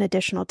and leave an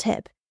additional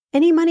tip.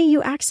 Any money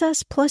you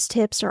access plus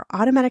tips are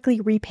automatically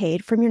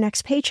repaid from your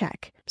next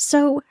paycheck.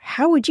 So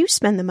how would you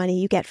spend the money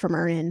you get from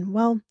Earnin?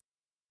 Well,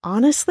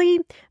 honestly,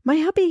 my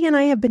hubby and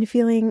I have been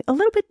feeling a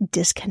little bit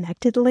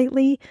disconnected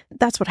lately.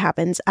 That's what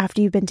happens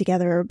after you've been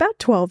together about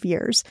 12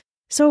 years.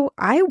 So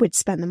I would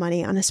spend the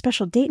money on a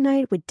special date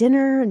night with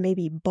dinner and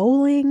maybe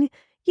bowling,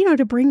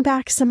 to bring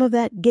back some of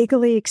that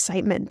giggly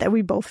excitement that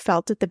we both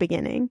felt at the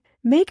beginning.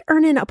 Make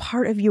Earnin a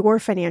part of your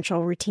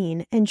financial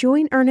routine and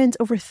join Earnin's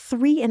over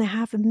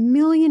 3.5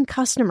 million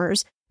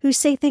customers who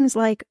say things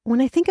like,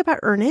 when I think about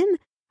Earnin,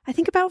 I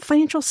think about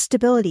financial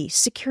stability,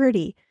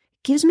 security.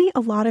 It gives me a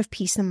lot of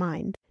peace of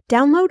mind.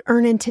 Download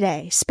Earnin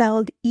today,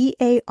 spelled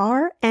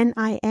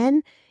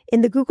EARNIN,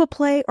 in the Google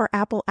Play or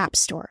Apple App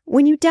Store.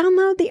 When you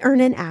download the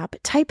Earnin app,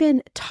 type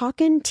in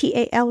Talkin',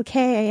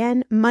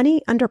 TALKAN,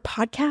 money under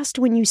podcast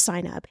when you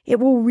sign up. It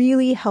will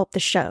really help the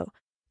show.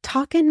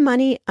 Talkin'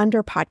 money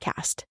under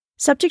podcast.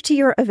 Subject to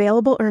your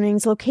available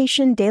earnings,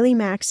 location, daily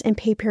max, and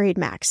pay period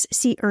max.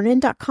 See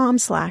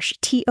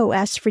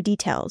earnin.com/TOS for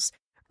details.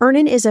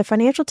 Earnin is a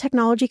financial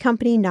technology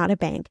company, not a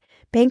bank.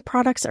 Bank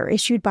products are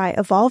issued by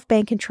Evolve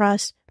Bank and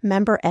Trust,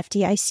 member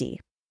FDIC.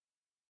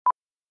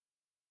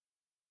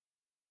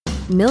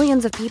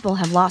 Millions of people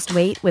have lost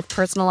weight with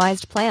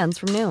personalized plans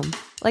from Noom.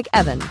 Like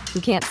Evan,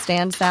 who can't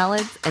stand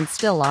salads and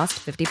still lost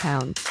 50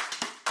 pounds.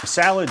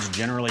 Salads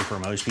generally for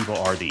most people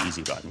are the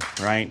easy button,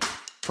 right?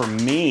 For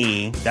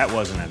me, that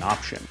wasn't an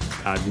option.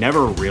 I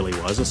never really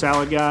was a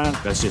salad guy.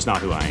 That's just not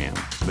who I am.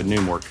 But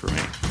Noom worked for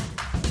me.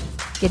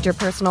 Get your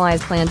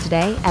personalized plan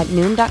today at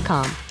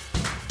Noom.com.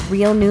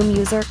 Real Noom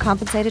user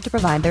compensated to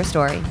provide their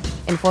story.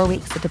 In 4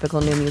 weeks, the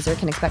typical Noom user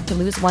can expect to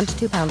lose 1 to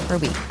 2 pounds per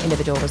week.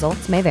 Individual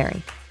results may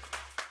vary.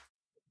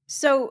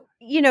 So,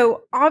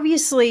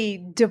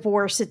 obviously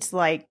divorce, it's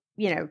like,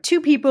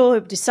 two people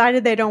who've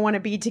decided they don't want to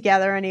be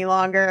together any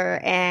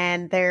longer,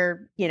 and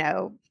they're,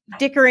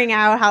 dickering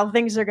out how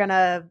things are going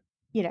to,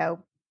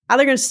 how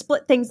they're going to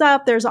split things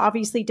up. There's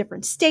obviously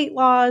different state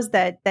laws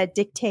that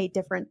dictate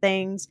different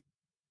things,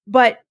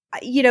 but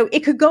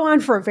it could go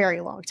on for a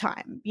very long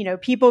time.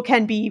 People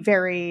can be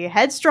very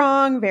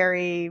headstrong,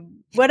 very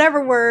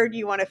whatever word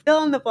you want to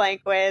fill in the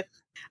blank with,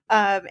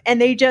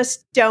 and they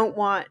just don't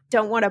want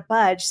to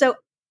budge. So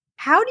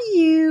how do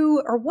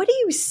you, or what do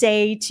you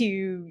say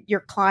to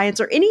your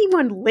clients or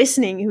anyone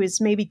listening who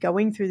is maybe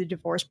going through the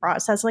divorce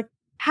process? Like,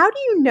 how do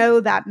you know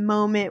that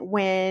moment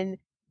when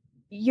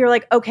you're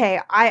like,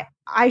 okay,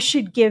 I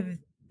should give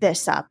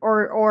this up,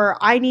 or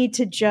I need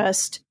to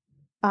just,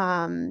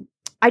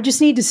 I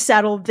just need to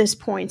settle this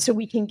point so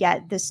we can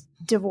get this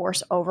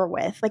divorce over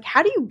with? Like,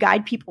 how do you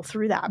guide people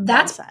through that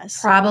process?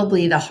 That's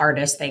probably the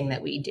hardest thing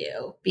that we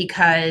do,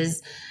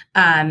 because,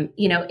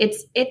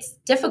 it's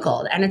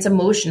difficult and it's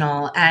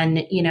emotional,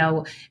 and,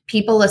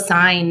 people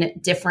assign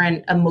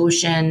different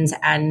emotions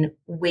and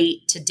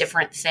weight to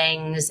different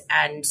things.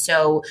 And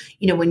so,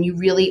 when you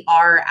really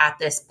are at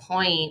this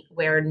point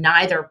where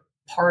neither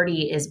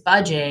party is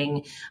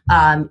budging,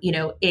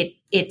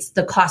 it's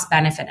the cost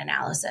benefit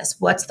analysis.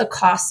 What's the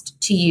cost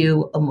to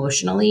you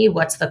emotionally?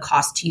 What's the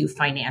cost to you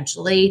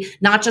financially?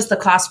 Not just the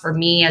cost for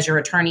me as your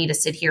attorney to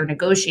sit here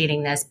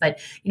negotiating this, but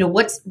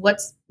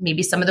what's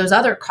maybe some of those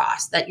other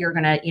costs that you're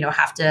gonna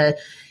have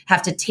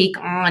to take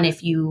on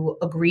if you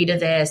agree to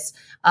this,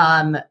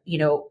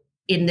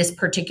 in this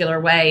particular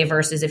way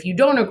versus if you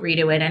don't agree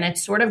to it. And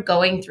it's sort of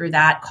going through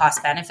that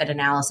cost benefit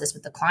analysis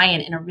with the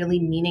client in a really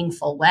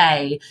meaningful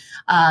way,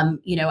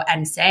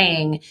 and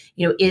saying,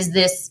 is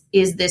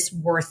this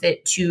worth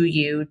it to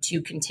you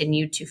to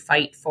continue to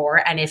fight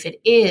for? And if it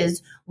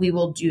is, we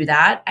will do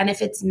that. And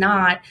if it's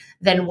not,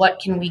 then what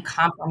can we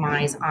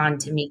compromise on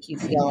to make you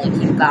feel like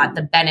you've got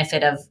the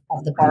benefit of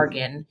the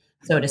bargain,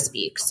 so to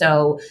speak?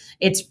 So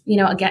it's,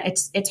 again,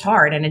 it's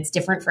hard, and it's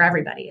different for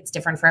everybody. It's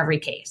different for every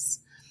case.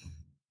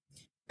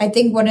 I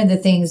think one of the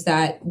things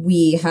that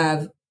we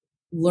have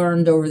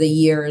learned over the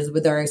years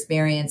with our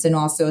experience, and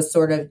also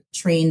sort of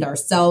trained our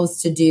staff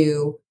to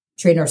do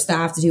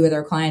with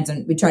our clients,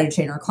 and we try to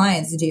train our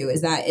clients to do,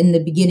 is that in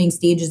the beginning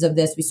stages of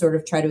this, we sort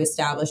of try to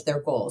establish their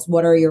goals.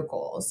 What are your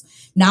goals?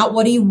 Not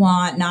what do you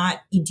want, not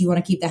do you want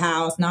to keep the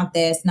house, not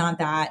this, not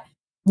that.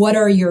 What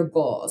are your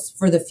goals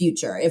for the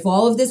future? If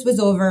all of this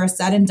was over,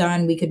 said and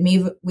done, we could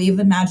wave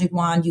a magic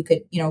wand, you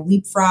could,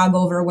 leapfrog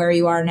over where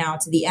you are now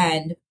to the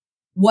end.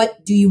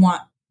 What do you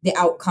want the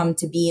outcome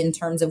to be in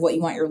terms of what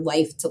you want your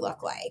life to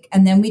look like?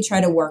 And then we try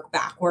to work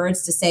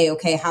backwards to say,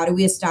 okay, how do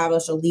we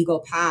establish a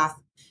legal path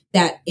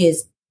that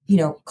is,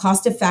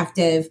 cost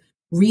effective,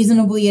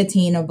 reasonably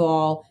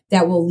attainable,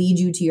 that will lead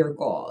you to your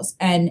goals?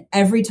 And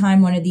every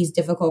time one of these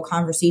difficult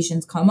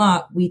conversations come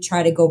up, we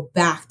try to go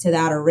back to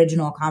that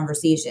original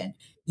conversation.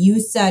 You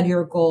said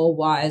your goal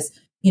was,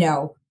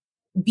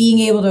 being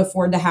able to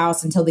afford the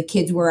house until the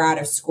kids were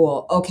out of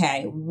school.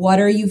 Okay, what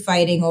are you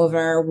fighting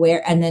over?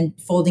 Where? And then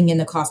folding in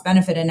the cost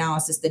benefit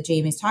analysis that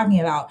Jaime's talking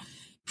about.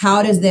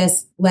 How does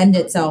this lend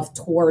itself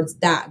towards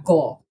that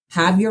goal?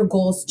 Have your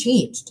goals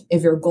changed?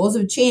 If your goals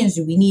have changed,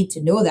 we need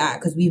to know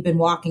that, because we've been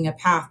walking a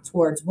path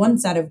towards one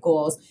set of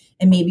goals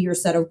and maybe your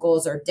set of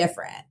goals are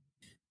different.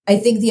 I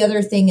think the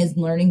other thing is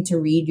learning to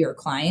read your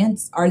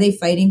clients. Are they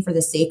fighting for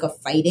the sake of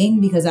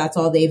fighting because that's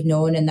all they've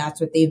known and that's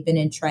what they've been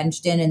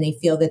entrenched in, and they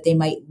feel that they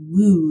might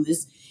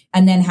lose?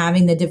 And then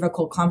having the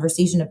difficult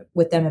conversation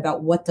with them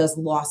about, what does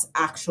loss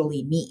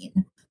actually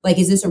mean? Like,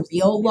 is this a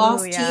real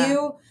loss to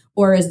you?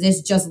 Or is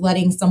this just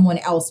letting someone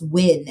else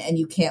win and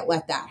you can't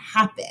let that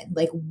happen?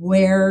 Like,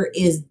 where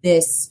is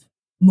this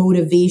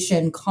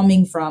motivation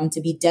coming from to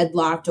be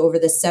deadlocked over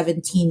the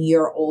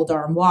 17-year-old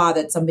armoire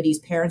that somebody's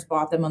parents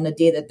bought them on the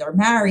day that they're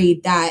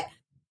married, that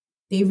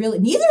they really,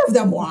 neither of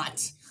them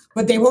want,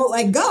 but they won't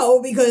let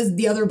go because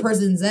the other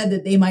person said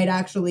that they might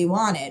actually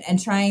want it? And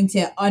trying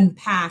to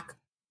unpack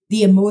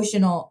the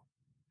emotional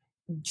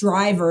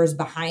drivers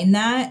behind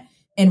that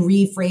and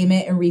reframe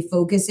it and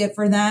refocus it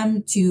for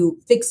them to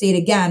fixate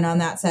again on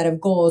that set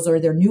of goals or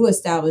their new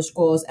established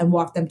goals and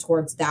walk them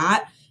towards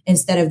that,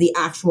 instead of the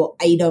actual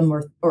item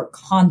or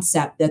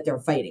concept that they're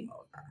fighting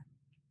over.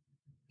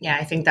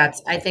 Yeah,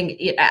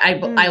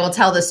 I will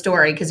tell the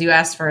story because you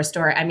asked for a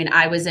story. I mean,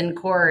 I was in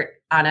court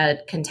on a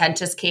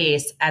contentious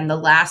case, and the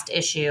last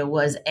issue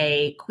was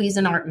a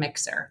Cuisinart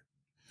mixer.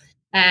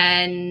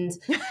 And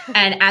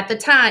at the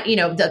time,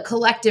 the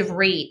collective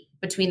rate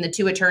between the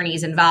two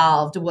attorneys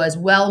involved was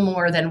well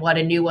more than what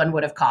a new one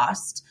would have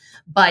cost.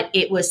 But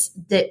it was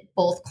that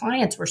both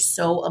clients were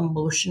so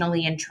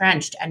emotionally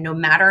entrenched. And no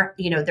matter,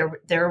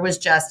 there was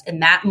just in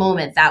that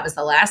moment, that was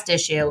the last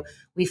issue.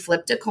 We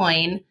flipped a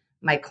coin.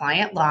 My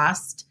client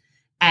lost.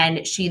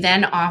 And she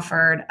then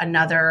offered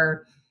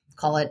another,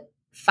 call it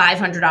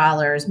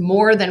 $500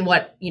 more than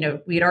what,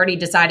 we had already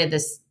decided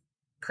this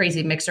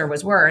crazy mixer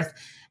was worth.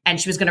 And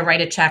she was going to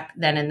write a check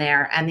then and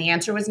there. And the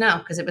answer was no,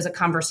 because it was a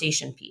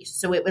conversation piece.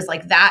 So it was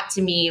like that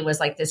to me was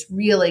like this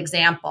real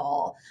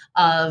example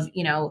of,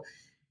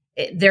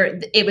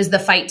 it was the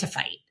fight to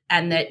fight.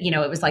 And that,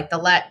 it was like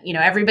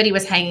everybody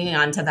was hanging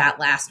on to that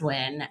last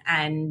win.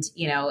 And,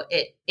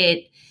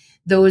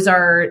 those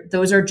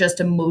are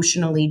just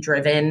emotionally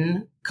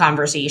driven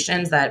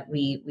conversations that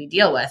we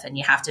deal with. And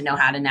you have to know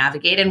how to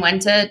navigate and when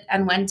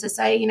to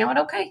say, you know what,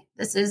 okay,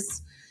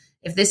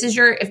 if this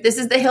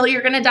is the hill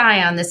you're going to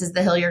die on, this is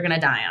the hill you're going to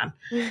die on.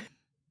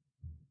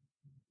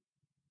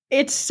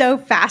 It's so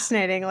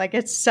fascinating. Like,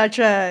 it's such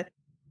a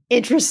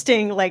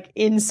interesting, like,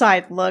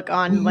 inside look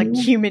on like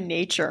human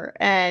nature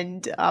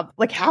and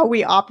like how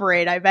we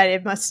operate. I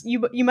bet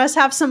you must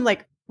have some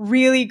like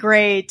really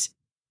great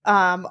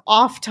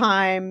off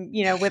time,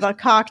 with a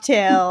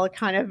cocktail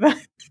kind of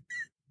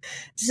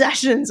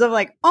sessions of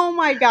like, oh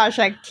my gosh,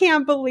 I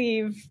can't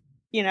believe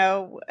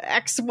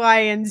X, Y,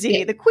 and Z,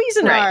 yeah. The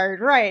Cuisinart,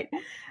 right.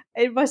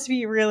 It must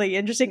be really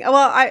interesting.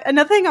 Well,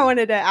 another thing I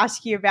wanted to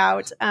ask you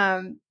about,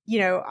 I'm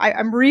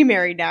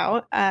remarried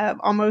now,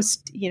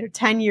 almost,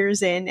 10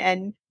 years in,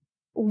 and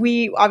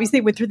we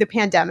obviously went through the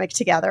pandemic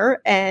together,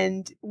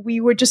 and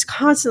we would just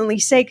constantly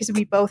say, because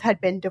we both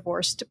had been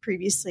divorced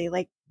previously,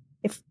 like,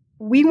 if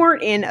we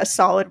weren't in a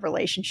solid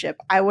relationship,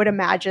 I would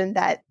imagine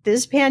that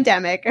this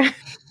pandemic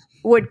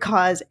would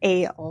cause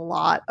a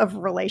lot of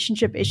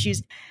relationship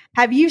issues.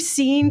 Have you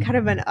seen kind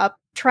of an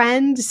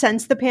uptrend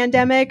since the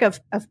pandemic of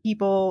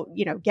people,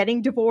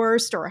 getting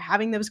divorced or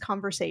having those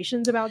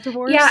conversations about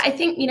divorce? Yeah, I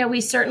think,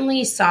 we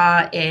certainly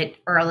saw it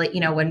early,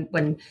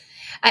 when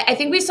I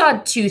think we saw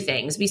two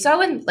things. We saw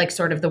when like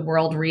sort of the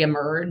world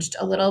reemerged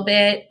a little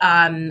bit,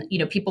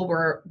 people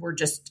were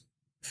just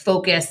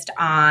focused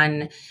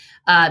on,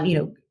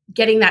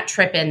 getting that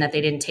trip in that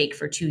they didn't take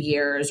for 2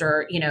 years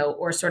or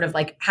sort of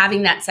like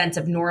having that sense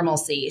of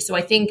normalcy. So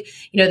I think,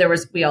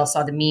 we all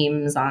saw the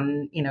memes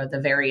on, the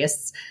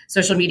various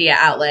social media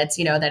outlets,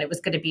 that it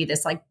was going to be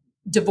this like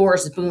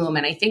divorce boom.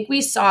 And I think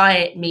we saw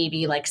it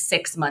maybe like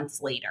 6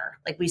 months later.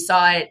 Like we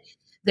saw it,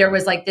 there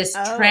was like this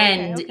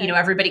trend, okay.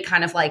 Everybody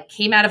kind of like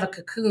came out of a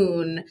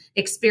cocoon,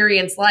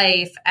 experienced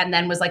life, and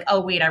then was like,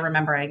 oh, wait, I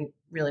remember I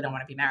really don't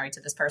want to be married to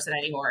this person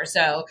anymore.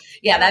 So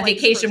yeah, that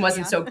vacation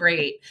wasn't so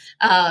great.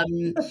 But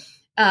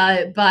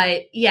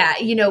yeah,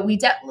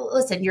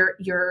 listen,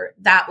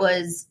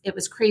 it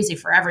was crazy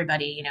for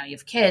everybody. You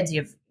have kids,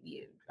 you have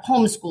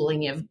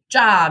homeschooling, you have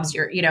jobs,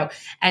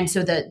 and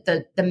so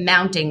the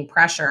mounting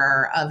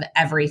pressure of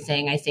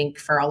everything, I think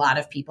for a lot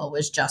of people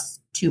was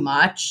just too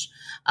much.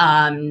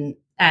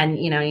 And,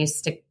 you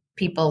stick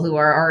people who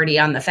are already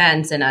on the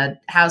fence in a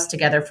house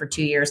together for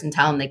 2 years and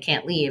tell them they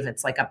can't leave.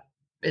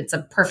 It's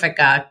a perfect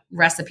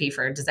recipe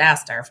for a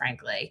disaster,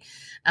 frankly.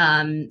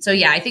 So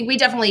yeah, I think we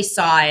definitely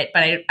saw it,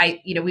 but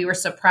we were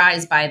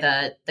surprised by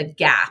the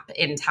gap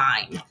in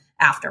time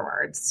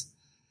afterwards.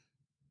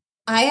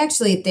 I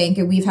actually think,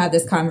 and we've had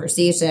this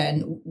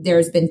conversation,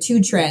 there's been two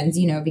trends,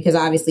 because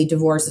obviously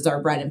divorce is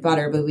our bread and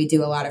butter, but we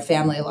do a lot of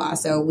family law.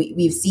 So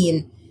we've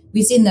seen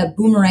the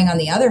boomerang on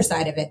the other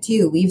side of it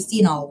too. We've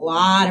seen a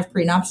lot of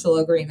prenuptial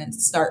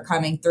agreements start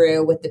coming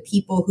through with the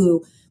people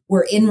who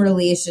were in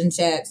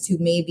relationships who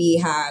maybe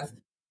have,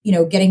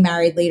 getting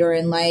married later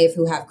in life,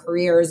 who have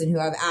careers and who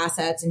have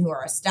assets and who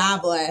are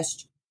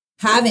established,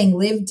 having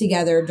lived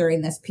together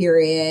during this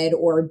period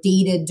or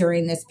dated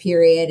during this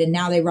period. And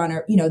now they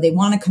they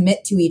want to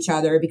commit to each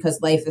other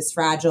because life is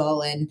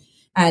fragile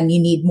and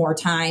you need more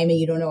time and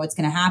you don't know what's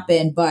going to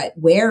happen, but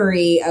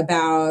wary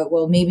about,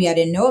 well, maybe I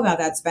didn't know about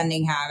that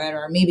spending habit,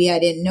 or maybe I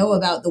didn't know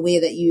about the way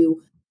that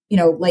you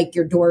like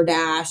your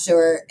DoorDash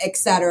or et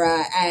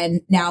cetera.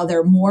 And now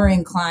they're more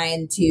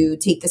inclined to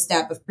take the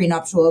step of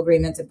prenuptial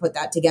agreements and put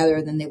that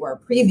together than they were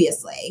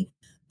previously.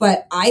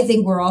 But I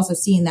think we're also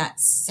seeing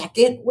that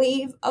second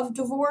wave of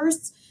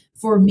divorce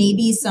for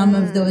maybe some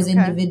of those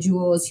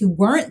individuals who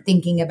weren't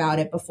thinking about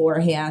it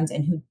beforehand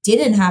and who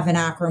didn't have an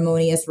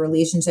acrimonious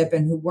relationship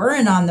and who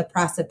weren't on the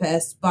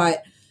precipice,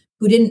 but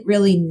who didn't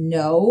really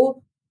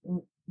know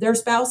their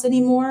spouse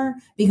anymore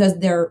because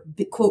their,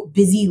 quote,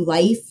 busy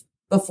life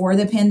before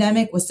the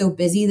pandemic was so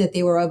busy that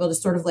they were able to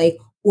sort of like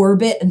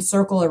orbit and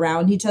circle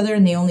around each other,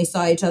 and they only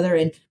saw each other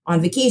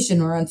on vacation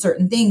or on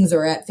certain things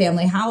or at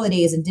family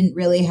holidays and didn't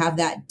really have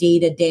that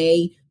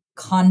day-to-day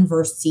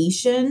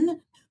conversation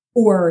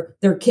or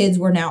their kids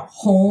were now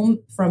home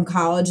from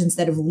college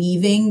instead of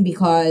leaving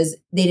because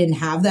they didn't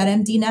have that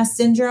empty nest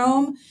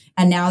syndrome.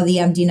 And now the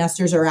empty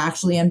nesters are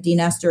actually empty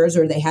nesters,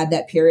 or they had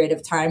that period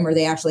of time where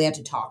they actually had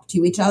to talk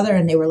to each other.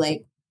 And they were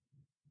like,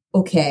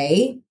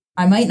 okay,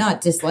 I might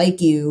not dislike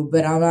you,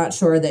 but I'm not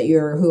sure that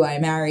you're who I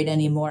married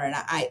anymore. And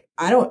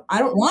I don't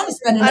want to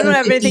spend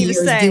another 50 years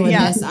doing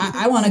this.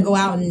 I want to go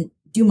out and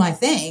do my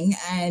thing.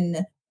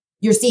 And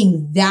you're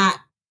seeing that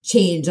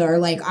change, or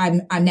like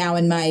I'm now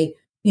in my,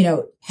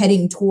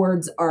 heading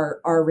towards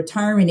our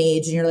retirement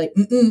age, and you're like,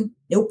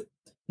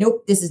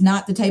 nope, this is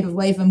not the type of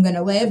life I'm going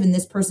to live. And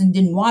this person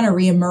didn't want to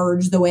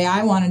reemerge the way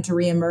I wanted to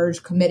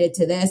reemerge, committed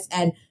to this,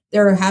 and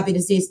they're happy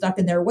to stay stuck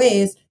in their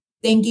ways.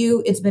 Thank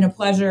you. It's been a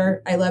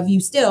pleasure. I love you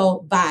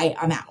still. Bye.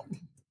 I'm out.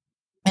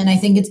 And I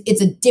think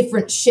it's a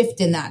different shift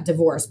in that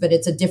divorce, but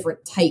it's a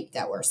different type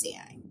that we're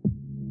seeing.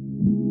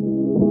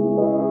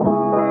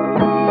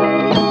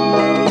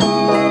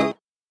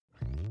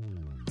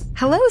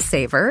 Hello,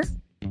 saver.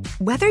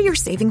 Whether you're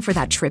saving for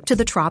that trip to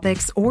the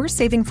tropics or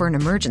saving for an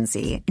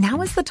emergency,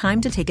 now is the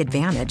time to take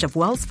advantage of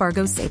Wells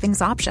Fargo's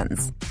savings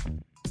options.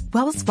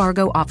 Wells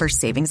Fargo offers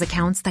savings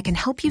accounts that can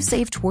help you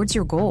save towards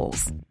your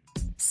goals.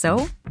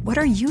 So, what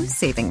are you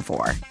saving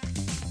for?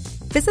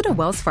 Visit a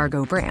Wells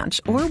Fargo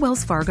branch or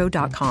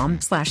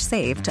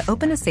wellsfargo.com/save to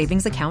open a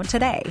savings account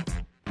today.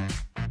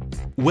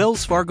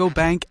 Wells Fargo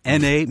Bank,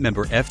 N.A.,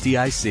 member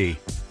FDIC.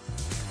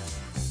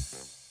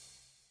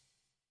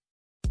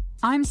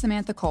 I'm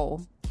Samantha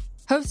Cole,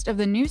 host of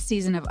the new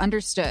season of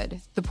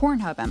Understood, the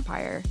Pornhub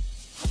Empire.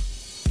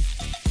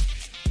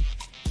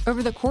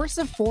 Over the course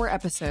of 4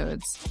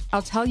 episodes,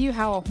 I'll tell you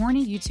how a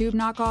horny YouTube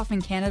knockoff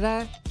in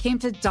Canada came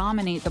to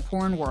dominate the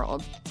porn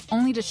world,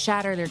 only to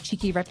shatter their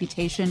cheeky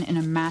reputation in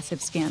a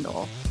massive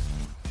scandal.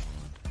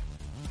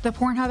 The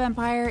Pornhub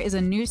Empire is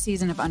a new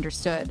season of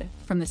Understood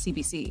from the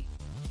CBC.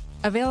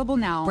 Available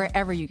now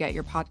wherever you get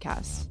your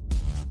podcasts.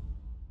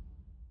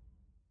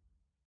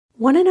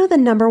 Want to know the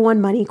number one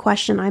money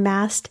question I'm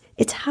asked?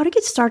 It's how to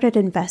get started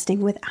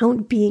investing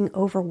without being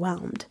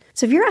overwhelmed.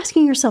 So if you're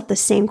asking yourself the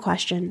same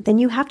question, then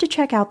you have to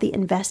check out the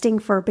Investing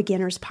for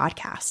Beginners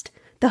podcast.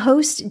 The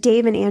hosts,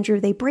 Dave and Andrew,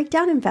 they break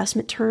down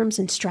investment terms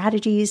and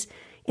strategies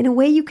in a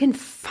way you can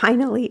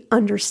finally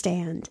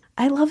understand.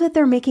 I love that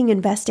they're making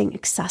investing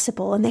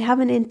accessible, and they have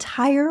an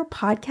entire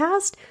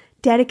podcast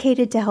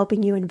dedicated to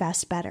helping you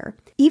invest better.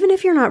 Even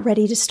if you're not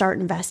ready to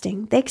start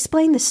investing, they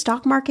explain the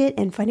stock market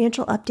and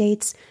financial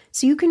updates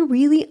so you can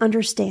really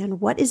understand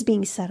what is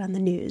being said on the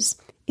news.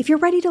 If you're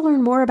ready to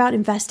learn more about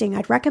investing,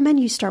 I'd recommend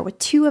you start with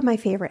 2 of my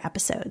favorite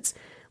episodes.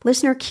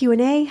 Listener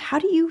Q&A, How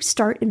Do You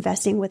Start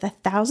Investing with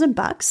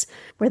 $1,000?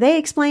 Where they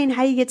explain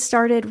how you get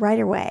started right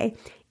away.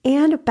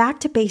 And Back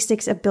to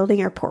Basics of Building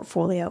Your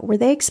Portfolio, where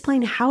they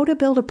explain how to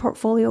build a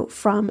portfolio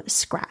from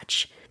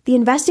scratch. The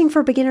Investing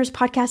for Beginners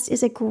podcast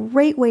is a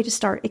great way to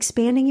start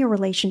expanding your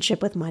relationship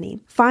with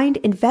money. Find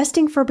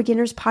Investing for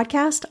Beginners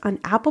podcast on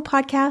Apple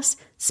Podcasts,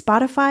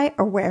 Spotify,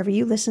 or wherever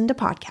you listen to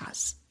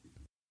podcasts.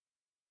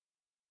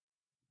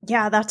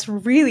 Yeah, that's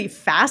really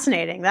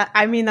fascinating.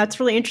 That's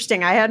really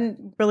interesting. I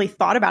hadn't really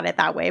thought about it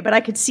that way, but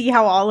I could see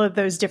how all of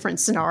those different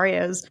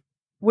scenarios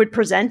would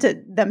present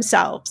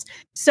themselves.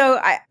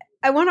 So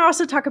I want to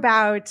also talk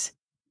about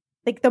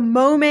like the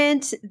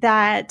moment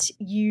that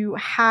you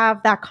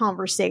have that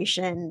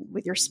conversation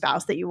with your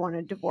spouse that you want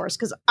to divorce.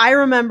 Because I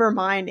remember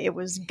mine, it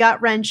was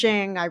gut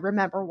wrenching. I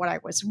remember what I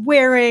was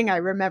wearing. I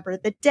remember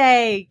the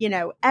day,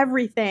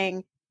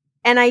 everything.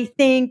 And I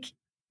think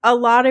a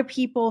lot of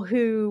people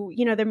who,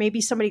 there may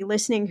be somebody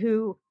listening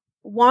who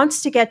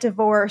wants to get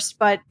divorced,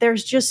 but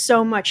there's just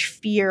so much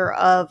fear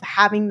of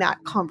having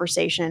that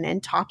conversation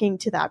and talking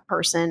to that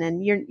person.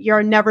 And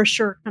you're never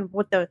sure kind of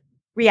what the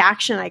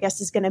reaction, I guess,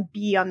 is going to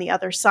be on the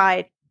other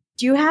side.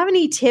 Do you have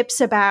any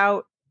tips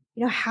about,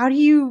 how do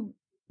you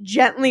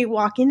gently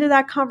walk into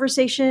that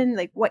conversation,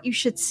 like what you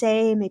should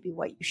say, maybe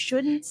what you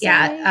shouldn't say?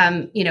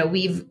 Yeah.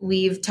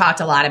 We've talked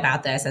a lot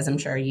about this, as I'm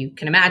sure you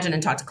can imagine,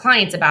 and talk to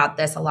clients about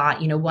this a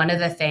lot. One of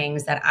the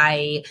things that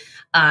I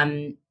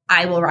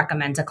will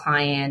recommend to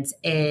clients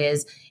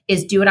is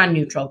do it on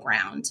neutral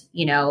ground,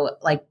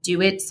 like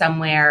do it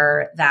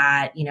somewhere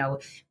that,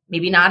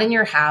 maybe not in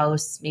your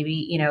house,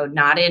 maybe,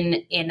 not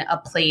in a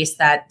place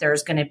that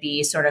there's going to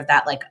be sort of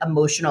that like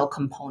emotional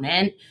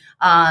component.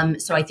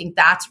 So I think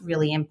that's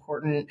really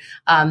important.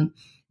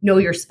 Know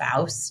your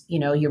spouse,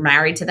 you're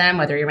married to them,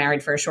 whether you're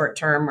married for a short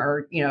term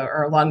or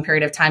a long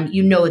period of time,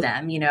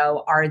 them,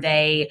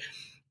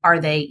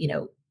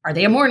 are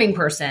they a morning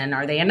person?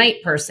 Are they a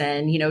night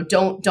person?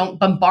 Don't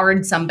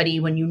bombard somebody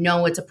when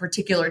it's a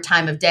particular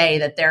time of day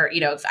that they're,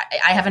 if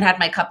I haven't had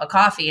my cup of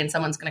coffee and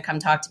someone's going to come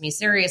talk to me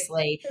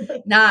seriously,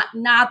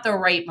 not the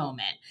right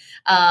moment.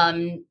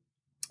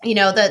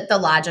 the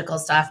logical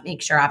stuff,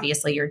 make sure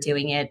obviously you're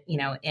doing it,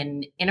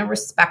 in a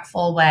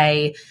respectful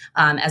way,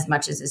 as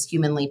much as is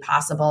humanly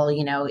possible.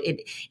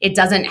 It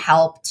doesn't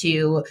help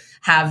to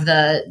have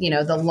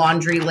the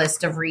laundry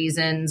list of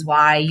reasons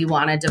why you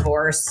want a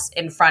divorce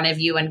in front of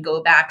you and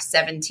go back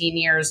 17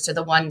 years to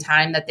the one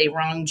time that they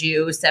wronged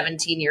you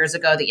 17 years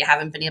ago that you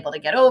haven't been able to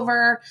get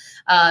over.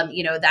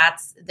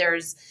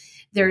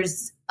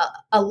 There's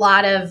a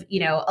lot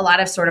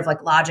of sort of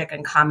like logic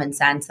and common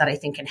sense that I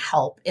think can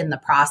help in the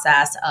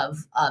process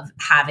of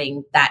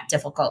having that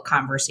difficult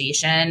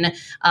conversation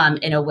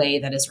in a way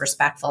that is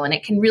respectful. And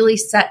it can really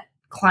set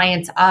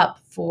clients up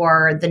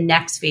for the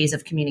next phase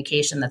of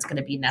communication that's going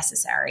to be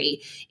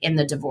necessary in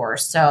the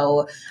divorce.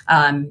 So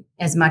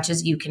as much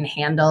as you can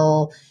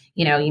handle,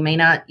 you may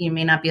not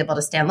be able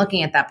to stand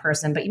looking at that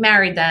person, but you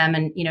married them,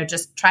 and,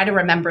 just try to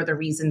remember the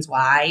reasons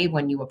why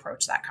when you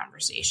approach that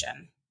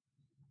conversation.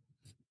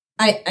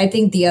 I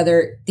think the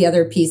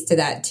other piece to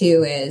that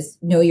too is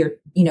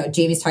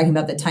Jamie's talking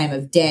about the time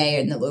of day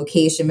and the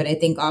location, but I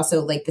think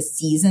also like the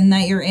season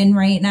that you're in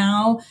right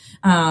now.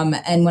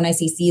 And when I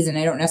say season,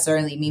 I don't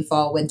necessarily mean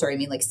fall, winter. I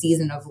mean like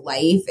season of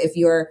life. If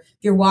you're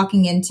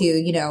walking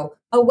into,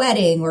 a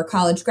wedding or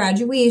college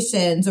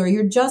graduations, or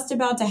you're just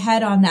about to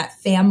head on that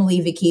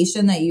family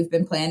vacation that you've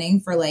been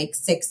planning for like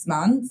 6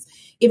 months,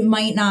 it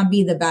might not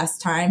be the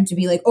best time to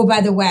be like, oh,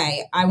 by the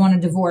way, I want a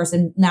divorce.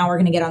 And now we're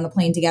going to get on the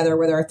plane together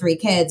with our 3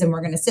 kids, and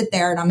we're going to sit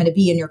there and I'm going to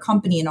be in your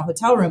company in a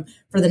hotel room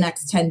for the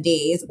next 10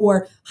 days.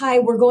 Or, hi,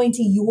 we're going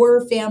to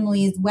your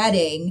family's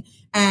wedding.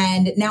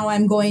 And now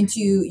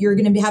you're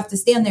going to have to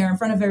stand there in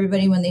front of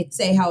everybody when they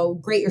say how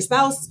great your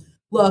spouse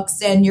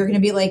looks. And you're going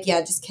to be like,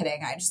 yeah, just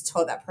kidding. I just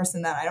told that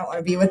person that I don't want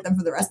to be with them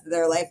for the rest of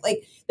their life.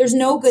 Like there's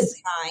no good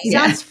time.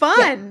 Sounds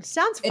fun. Yeah.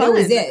 Sounds fun. It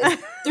always is.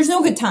 There's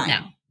no good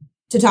time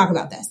to talk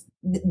about this.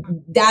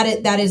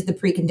 That is the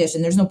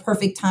precondition. There's no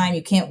perfect time.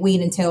 You can't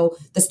wait until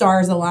the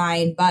stars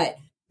align, but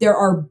there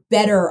are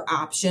better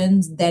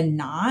options than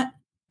not.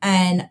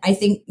 And I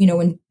think,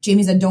 when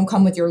Jamie said, don't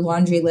come with your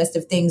laundry list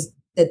of things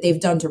that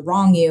they've done to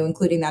wrong you,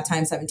 including that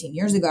time 17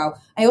 years ago.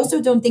 I also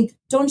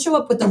don't show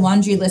up with the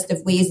laundry list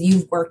of ways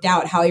you've worked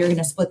out how you're going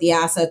to split the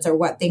assets or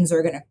what things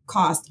are going to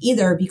cost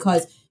either,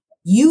 because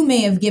you may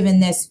have given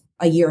this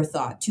a year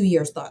thought, 2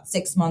 years thought,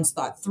 6 months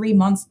thought, 3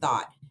 months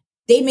thought.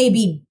 They may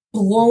be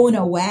blown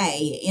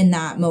away in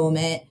that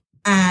moment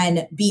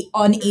and be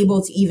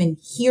unable to even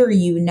hear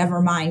you,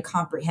 never mind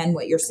comprehend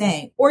what you're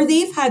saying. Or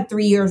they've had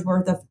 3 years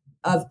worth of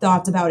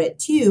thoughts about it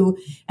too.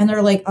 And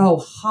they're like,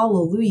 oh,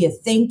 hallelujah.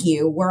 Thank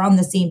you. We're on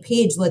the same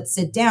page. Let's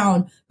sit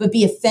down, but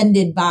be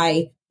offended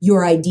by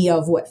your idea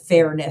of what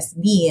fairness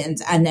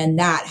means. And then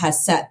that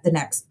has set the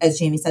next, as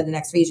Jamie said, the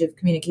next phase of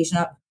communication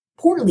up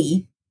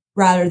poorly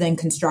rather than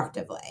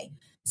constructively.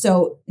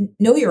 So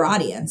know your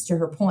audience, to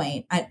her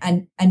point,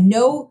 and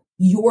know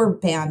your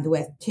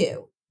bandwidth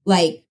too.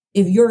 Like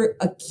if you're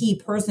a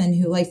key person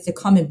who likes to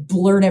come and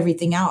blurt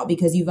everything out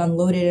because you've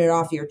unloaded it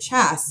off your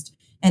chest,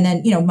 and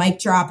then, mic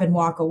drop and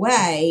walk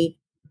away,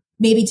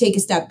 maybe take a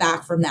step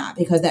back from that,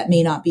 because that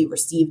may not be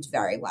received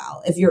very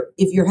well. If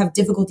you have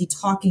difficulty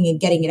talking and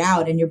getting it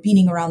out and you're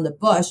beating around the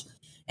bush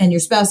and your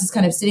spouse is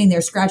kind of sitting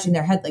there scratching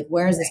their head, like,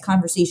 where is this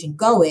conversation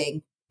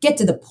going? Get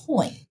to the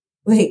point,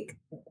 like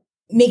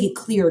make it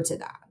clear to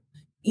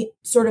them.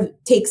 Sort of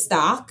take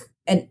stock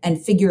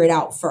and figure it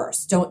out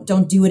first.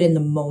 Don't do it in the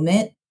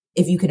moment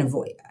if you can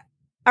avoid it.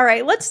 All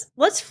right,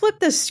 let's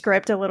flip the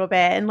script a little bit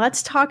and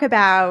let's talk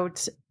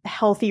about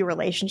healthy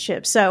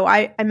relationships. So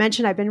I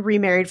mentioned I've been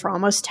remarried for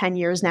almost 10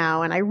 years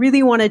now, and I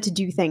really wanted to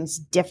do things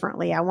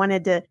differently. I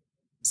wanted to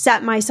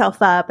set myself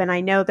up, and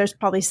I know there's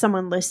probably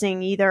someone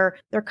listening, either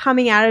they're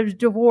coming out of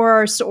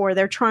divorce or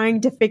they're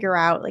trying to figure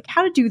out like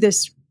how to do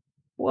this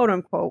quote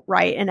unquote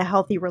right in a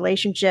healthy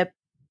relationship.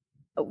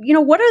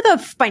 What are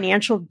the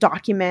financial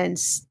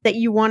documents that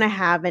you want to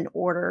have in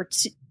order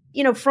to,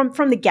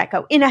 from the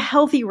get-go in a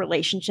healthy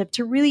relationship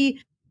to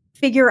really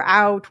figure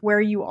out where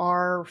you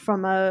are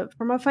from a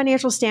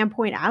financial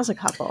standpoint as a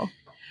couple?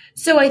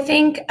 So I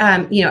think,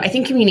 I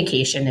think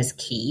communication is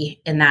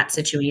key in that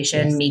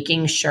situation, yes.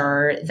 Making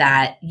sure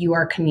that you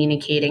are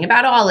communicating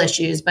about all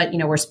issues, but,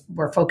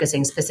 we're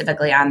focusing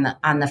specifically on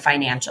the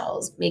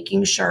financials,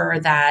 making sure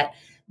that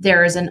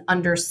there is an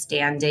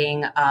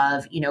understanding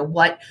of,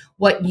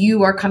 what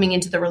you are coming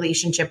into the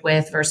relationship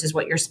with versus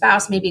what your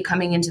spouse may be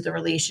coming into the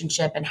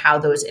relationship, and how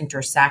those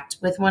intersect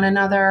with one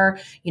another,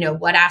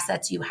 what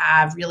assets you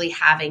have, really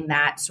having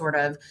that sort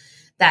of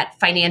that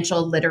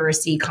financial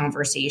literacy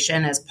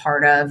conversation as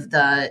part of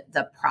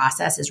the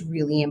process is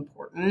really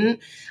important.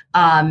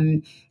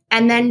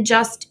 And then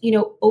just,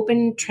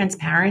 open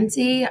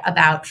transparency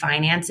about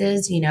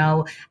finances,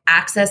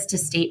 access to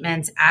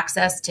statements,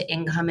 access to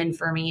income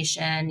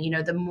information.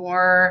 The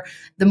more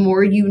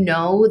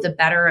the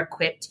better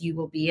equipped you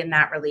will be in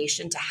that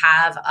relation to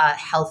have a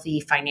healthy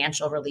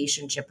financial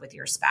relationship with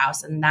your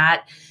spouse. And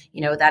that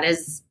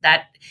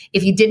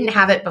if you didn't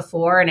have it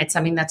before and it's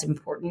something that's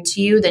important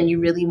to you, then you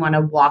really want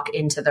to walk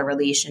into the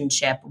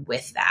relationship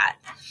with that.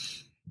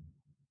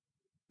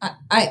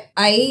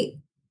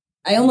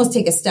 I almost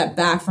take a step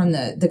back from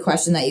the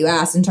question that you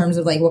asked in terms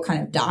of like what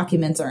kind of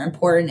documents are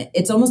important.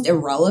 It's almost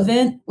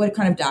irrelevant what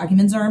kind of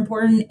documents are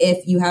important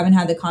if you haven't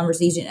had the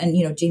conversation. And,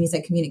 Jaime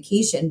said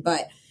communication,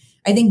 but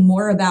I think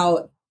more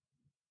about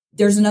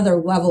there's another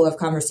level of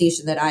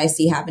conversation that I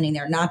see happening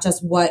there, not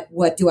just what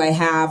do I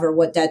have or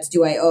what debts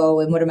do I owe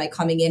and what am I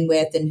coming in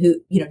with and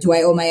who, do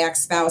I owe my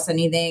ex-spouse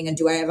anything and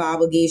do I have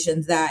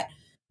obligations that,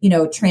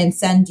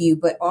 transcend you,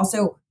 but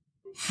also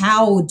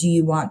how do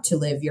you want to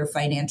live your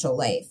financial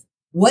life?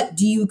 What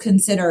do you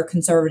consider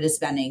conservative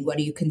spending? What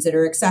do you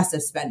consider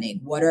excessive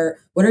spending? What are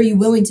you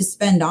willing to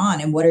spend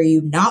on and what are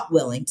you not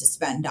willing to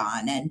spend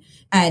on?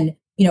 And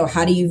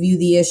how do you view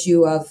the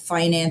issue of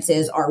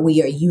finances? Are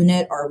we a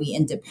unit? Are we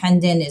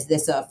independent? Is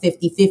this a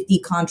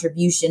 50-50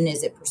 contribution?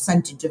 Is it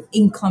percentage of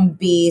income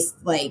based?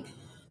 Like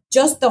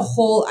just the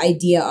whole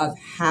idea of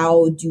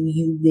how do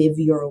you live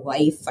your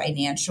life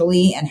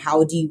financially and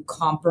how do you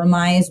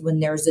compromise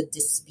when there's a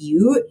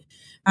dispute?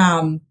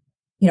 I'm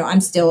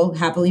still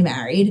happily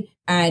married.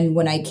 And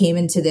when I came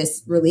into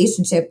this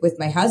relationship with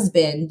my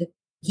husband,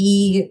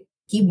 he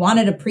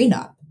wanted a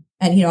prenup.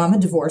 And, I'm a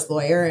divorce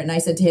lawyer. And I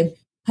said to him,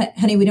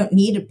 honey, we don't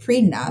need a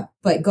prenup,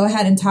 but go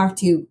ahead and talk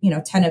to,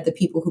 10 of the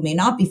people who may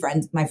not be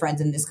my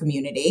friends in this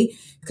community,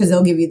 because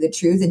they'll give you the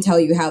truth and tell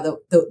you how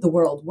the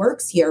world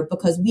works here,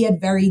 because we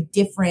had very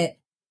different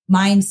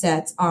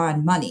mindsets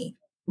on money.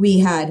 We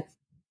had,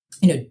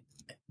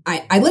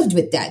 I lived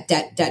with debt.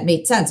 That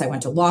made sense. I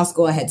went to law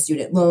school. I had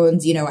student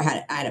loans.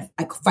 I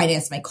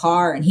financed my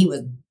car and he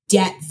was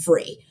debt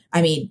free.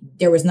 I mean,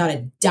 there was not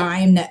a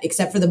dime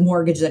except for the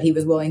mortgage that he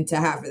was willing to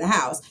have for the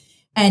house.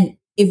 And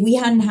if we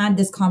hadn't had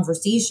this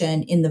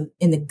conversation in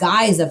the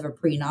guise of a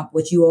prenup,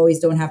 which you always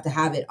don't have to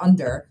have it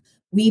under,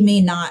 we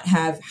may not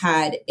have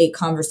had a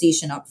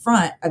conversation up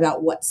front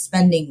about what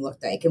spending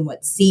looked like and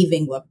what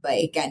saving looked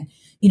like. And,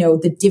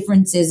 the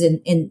differences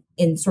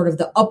in sort of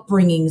the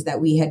upbringings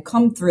that we had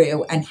come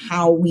through and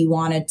how we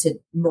wanted to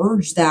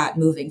merge that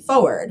moving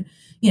forward.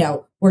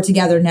 We're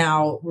together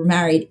now, we're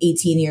married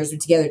 18 years, we're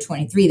together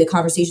 23. The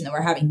conversation that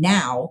we're having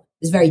now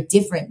is very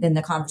different than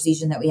the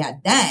conversation that we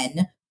had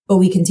then, but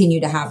we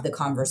continue to have the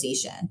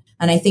conversation.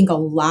 And I think a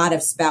lot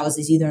of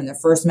spouses, either in their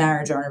first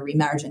marriage or in a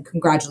remarriage, and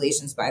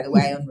congratulations, by the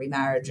way, on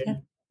remarriage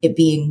and it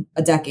being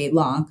a decade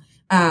long,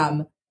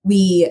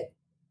 we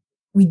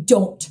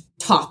don't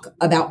talk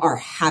about our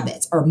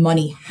habits, our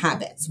money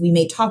habits. We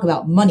may talk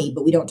about money,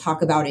 but we don't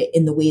talk about it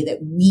in the way that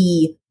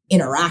we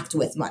interact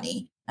with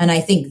money. And I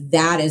think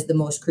that is the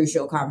most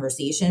crucial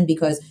conversation,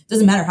 because it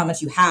doesn't matter how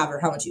much you have or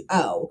how much you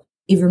owe.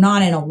 If you're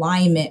not in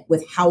alignment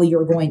with how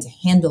you're going to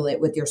handle it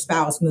with your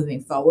spouse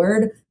moving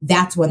forward,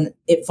 that's when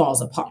it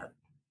falls apart.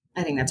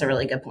 I think that's a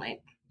really good point.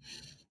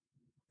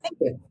 Thank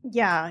you.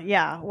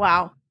 Yeah.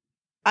 Wow.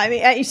 I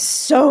mean,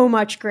 so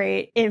much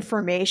great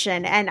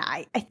information. And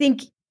I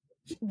think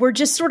we're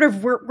just sort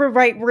of, we're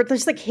right. We're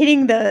just like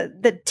hitting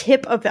the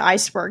tip of the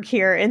iceberg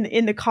here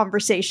in the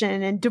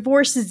conversation. And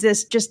divorce is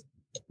this just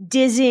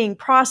dizzying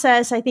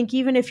process. I think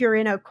even if you're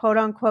in a quote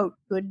unquote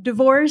good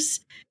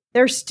divorce,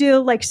 there's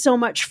still like so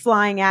much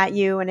flying at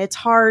you, and it's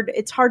hard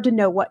to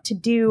know what to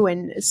do.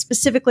 And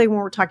specifically when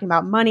we're talking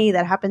about money,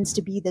 that happens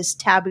to be this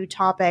taboo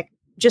topic,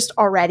 just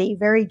already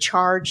very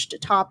charged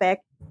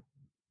topic.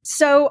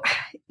 So,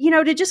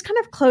 to just kind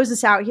of close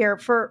this out here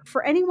for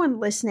anyone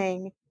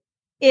listening,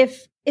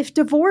 if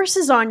divorce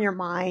is on your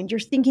mind, you're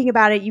thinking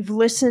about it, you've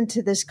listened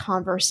to this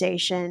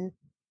conversation,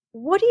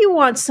 what do you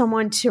want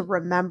someone to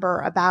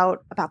remember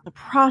about the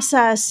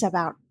process,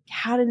 about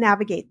how to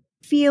navigate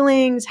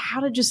feelings,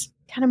 how to just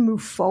kind of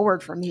move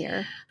forward from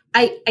here?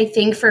 I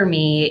think for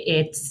me,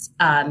 it's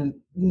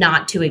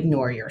not to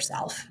ignore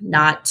yourself,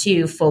 not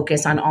to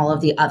focus on all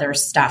of the other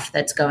stuff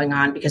that's going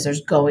on, because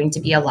there's going to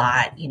be a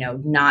lot,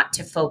 not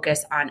to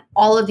focus on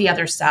all of the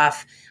other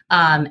stuff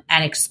and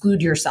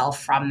exclude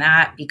yourself from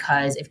that,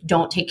 because if you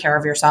don't take care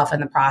of yourself in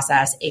the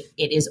process, it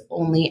is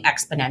only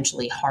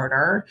exponentially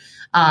harder.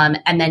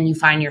 And then you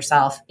find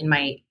yourself, in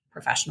my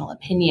professional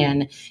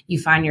opinion, you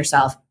find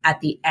yourself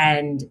at the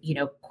end,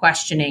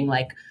 questioning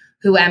like,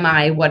 who am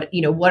I? What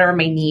are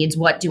my needs?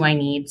 What do I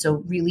need?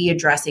 So really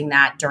addressing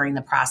that during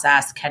the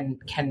process can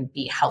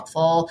be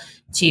helpful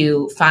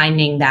to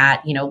finding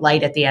that,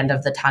 light at the end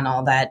of the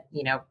tunnel that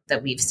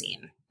we've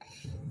seen.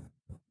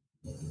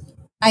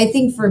 I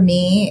think for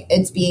me,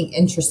 it's being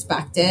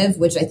introspective,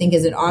 which I think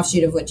is an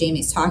offshoot of what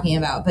Jaime's talking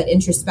about, but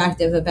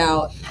introspective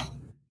about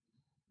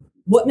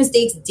what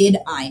mistakes did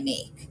I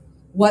make?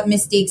 What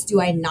mistakes do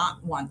I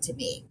not want to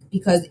make?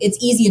 Because it's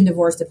easy in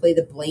divorce to play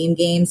the blame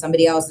game.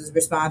 Somebody else is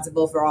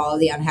responsible for all of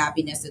the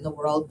unhappiness in the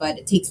world, but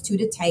it takes two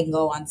to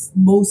tango on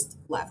most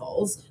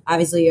levels.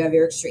 Obviously, you have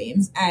your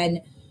extremes, and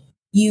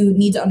you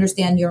need to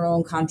understand your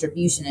own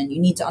contribution, and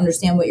you need to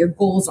understand what your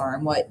goals are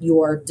and what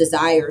your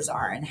desires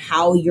are and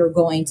how you're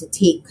going to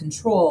take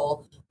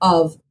control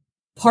of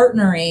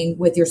partnering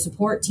with your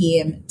support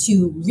team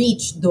to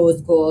reach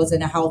those goals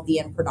in a healthy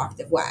and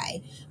productive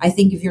way. I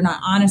think if you're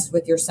not honest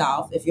with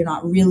yourself, if you're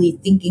not really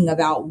thinking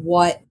about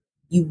what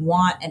you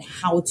want and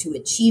how to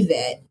achieve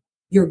it,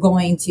 you're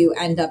going to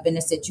end up in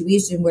a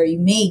situation where you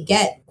may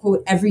get,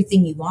 quote,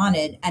 everything you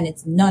wanted, and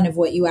it's none of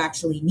what you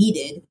actually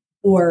needed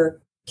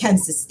or can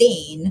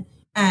sustain.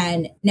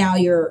 And now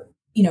you're,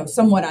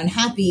 somewhat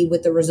unhappy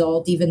with the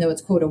result, even though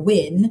it's, quote, a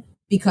win,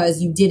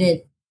 because you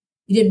didn't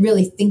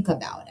really think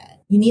about it.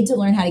 You need to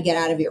learn how to get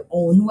out of your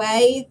own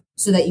way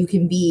so that you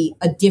can be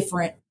a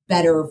different,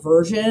 better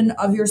version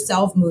of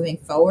yourself moving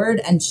forward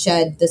and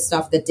shed the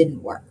stuff that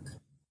didn't work.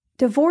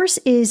 Divorce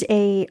is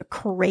the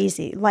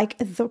craziest,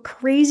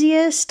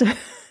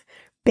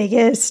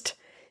 biggest,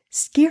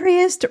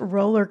 scariest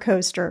roller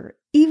coaster,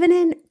 even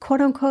in quote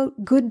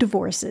unquote good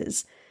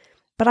divorces.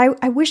 But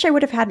I wish I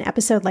would have had an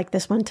episode like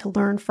this one to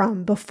learn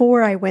from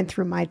before I went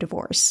through my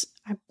divorce.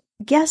 I'm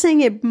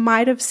guessing it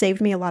might have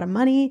saved me a lot of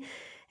money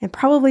and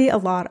probably a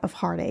lot of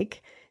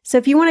heartache. So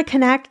if you want to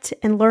connect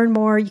and learn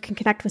more, you can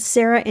connect with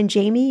Sarah and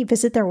Jaime.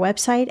 Visit their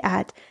website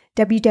at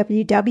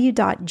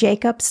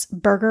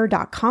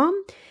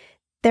www.jacobsberger.com.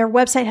 Their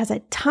website has a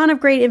ton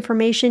of great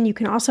information. You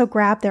can also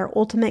grab their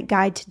ultimate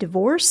guide to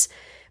divorce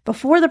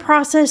before the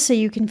process so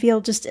you can feel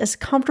just as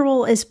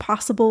comfortable as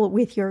possible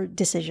with your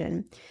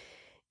decision.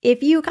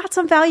 If you got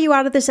some value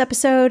out of this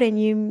episode and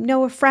you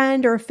know a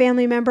friend or a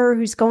family member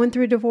who's going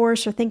through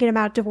divorce or thinking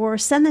about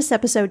divorce, send this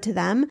episode to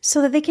them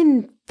so that they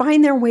can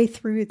find their way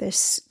through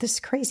this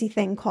crazy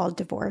thing called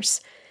divorce.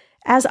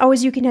 As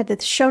always, you can head to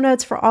the show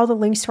notes for all the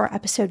links to our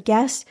episode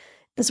guests,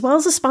 as well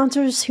as the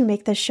sponsors who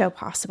make this show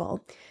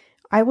possible.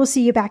 I will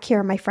see you back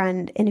here, my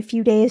friend, in a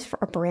few days for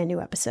a brand new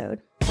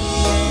episode.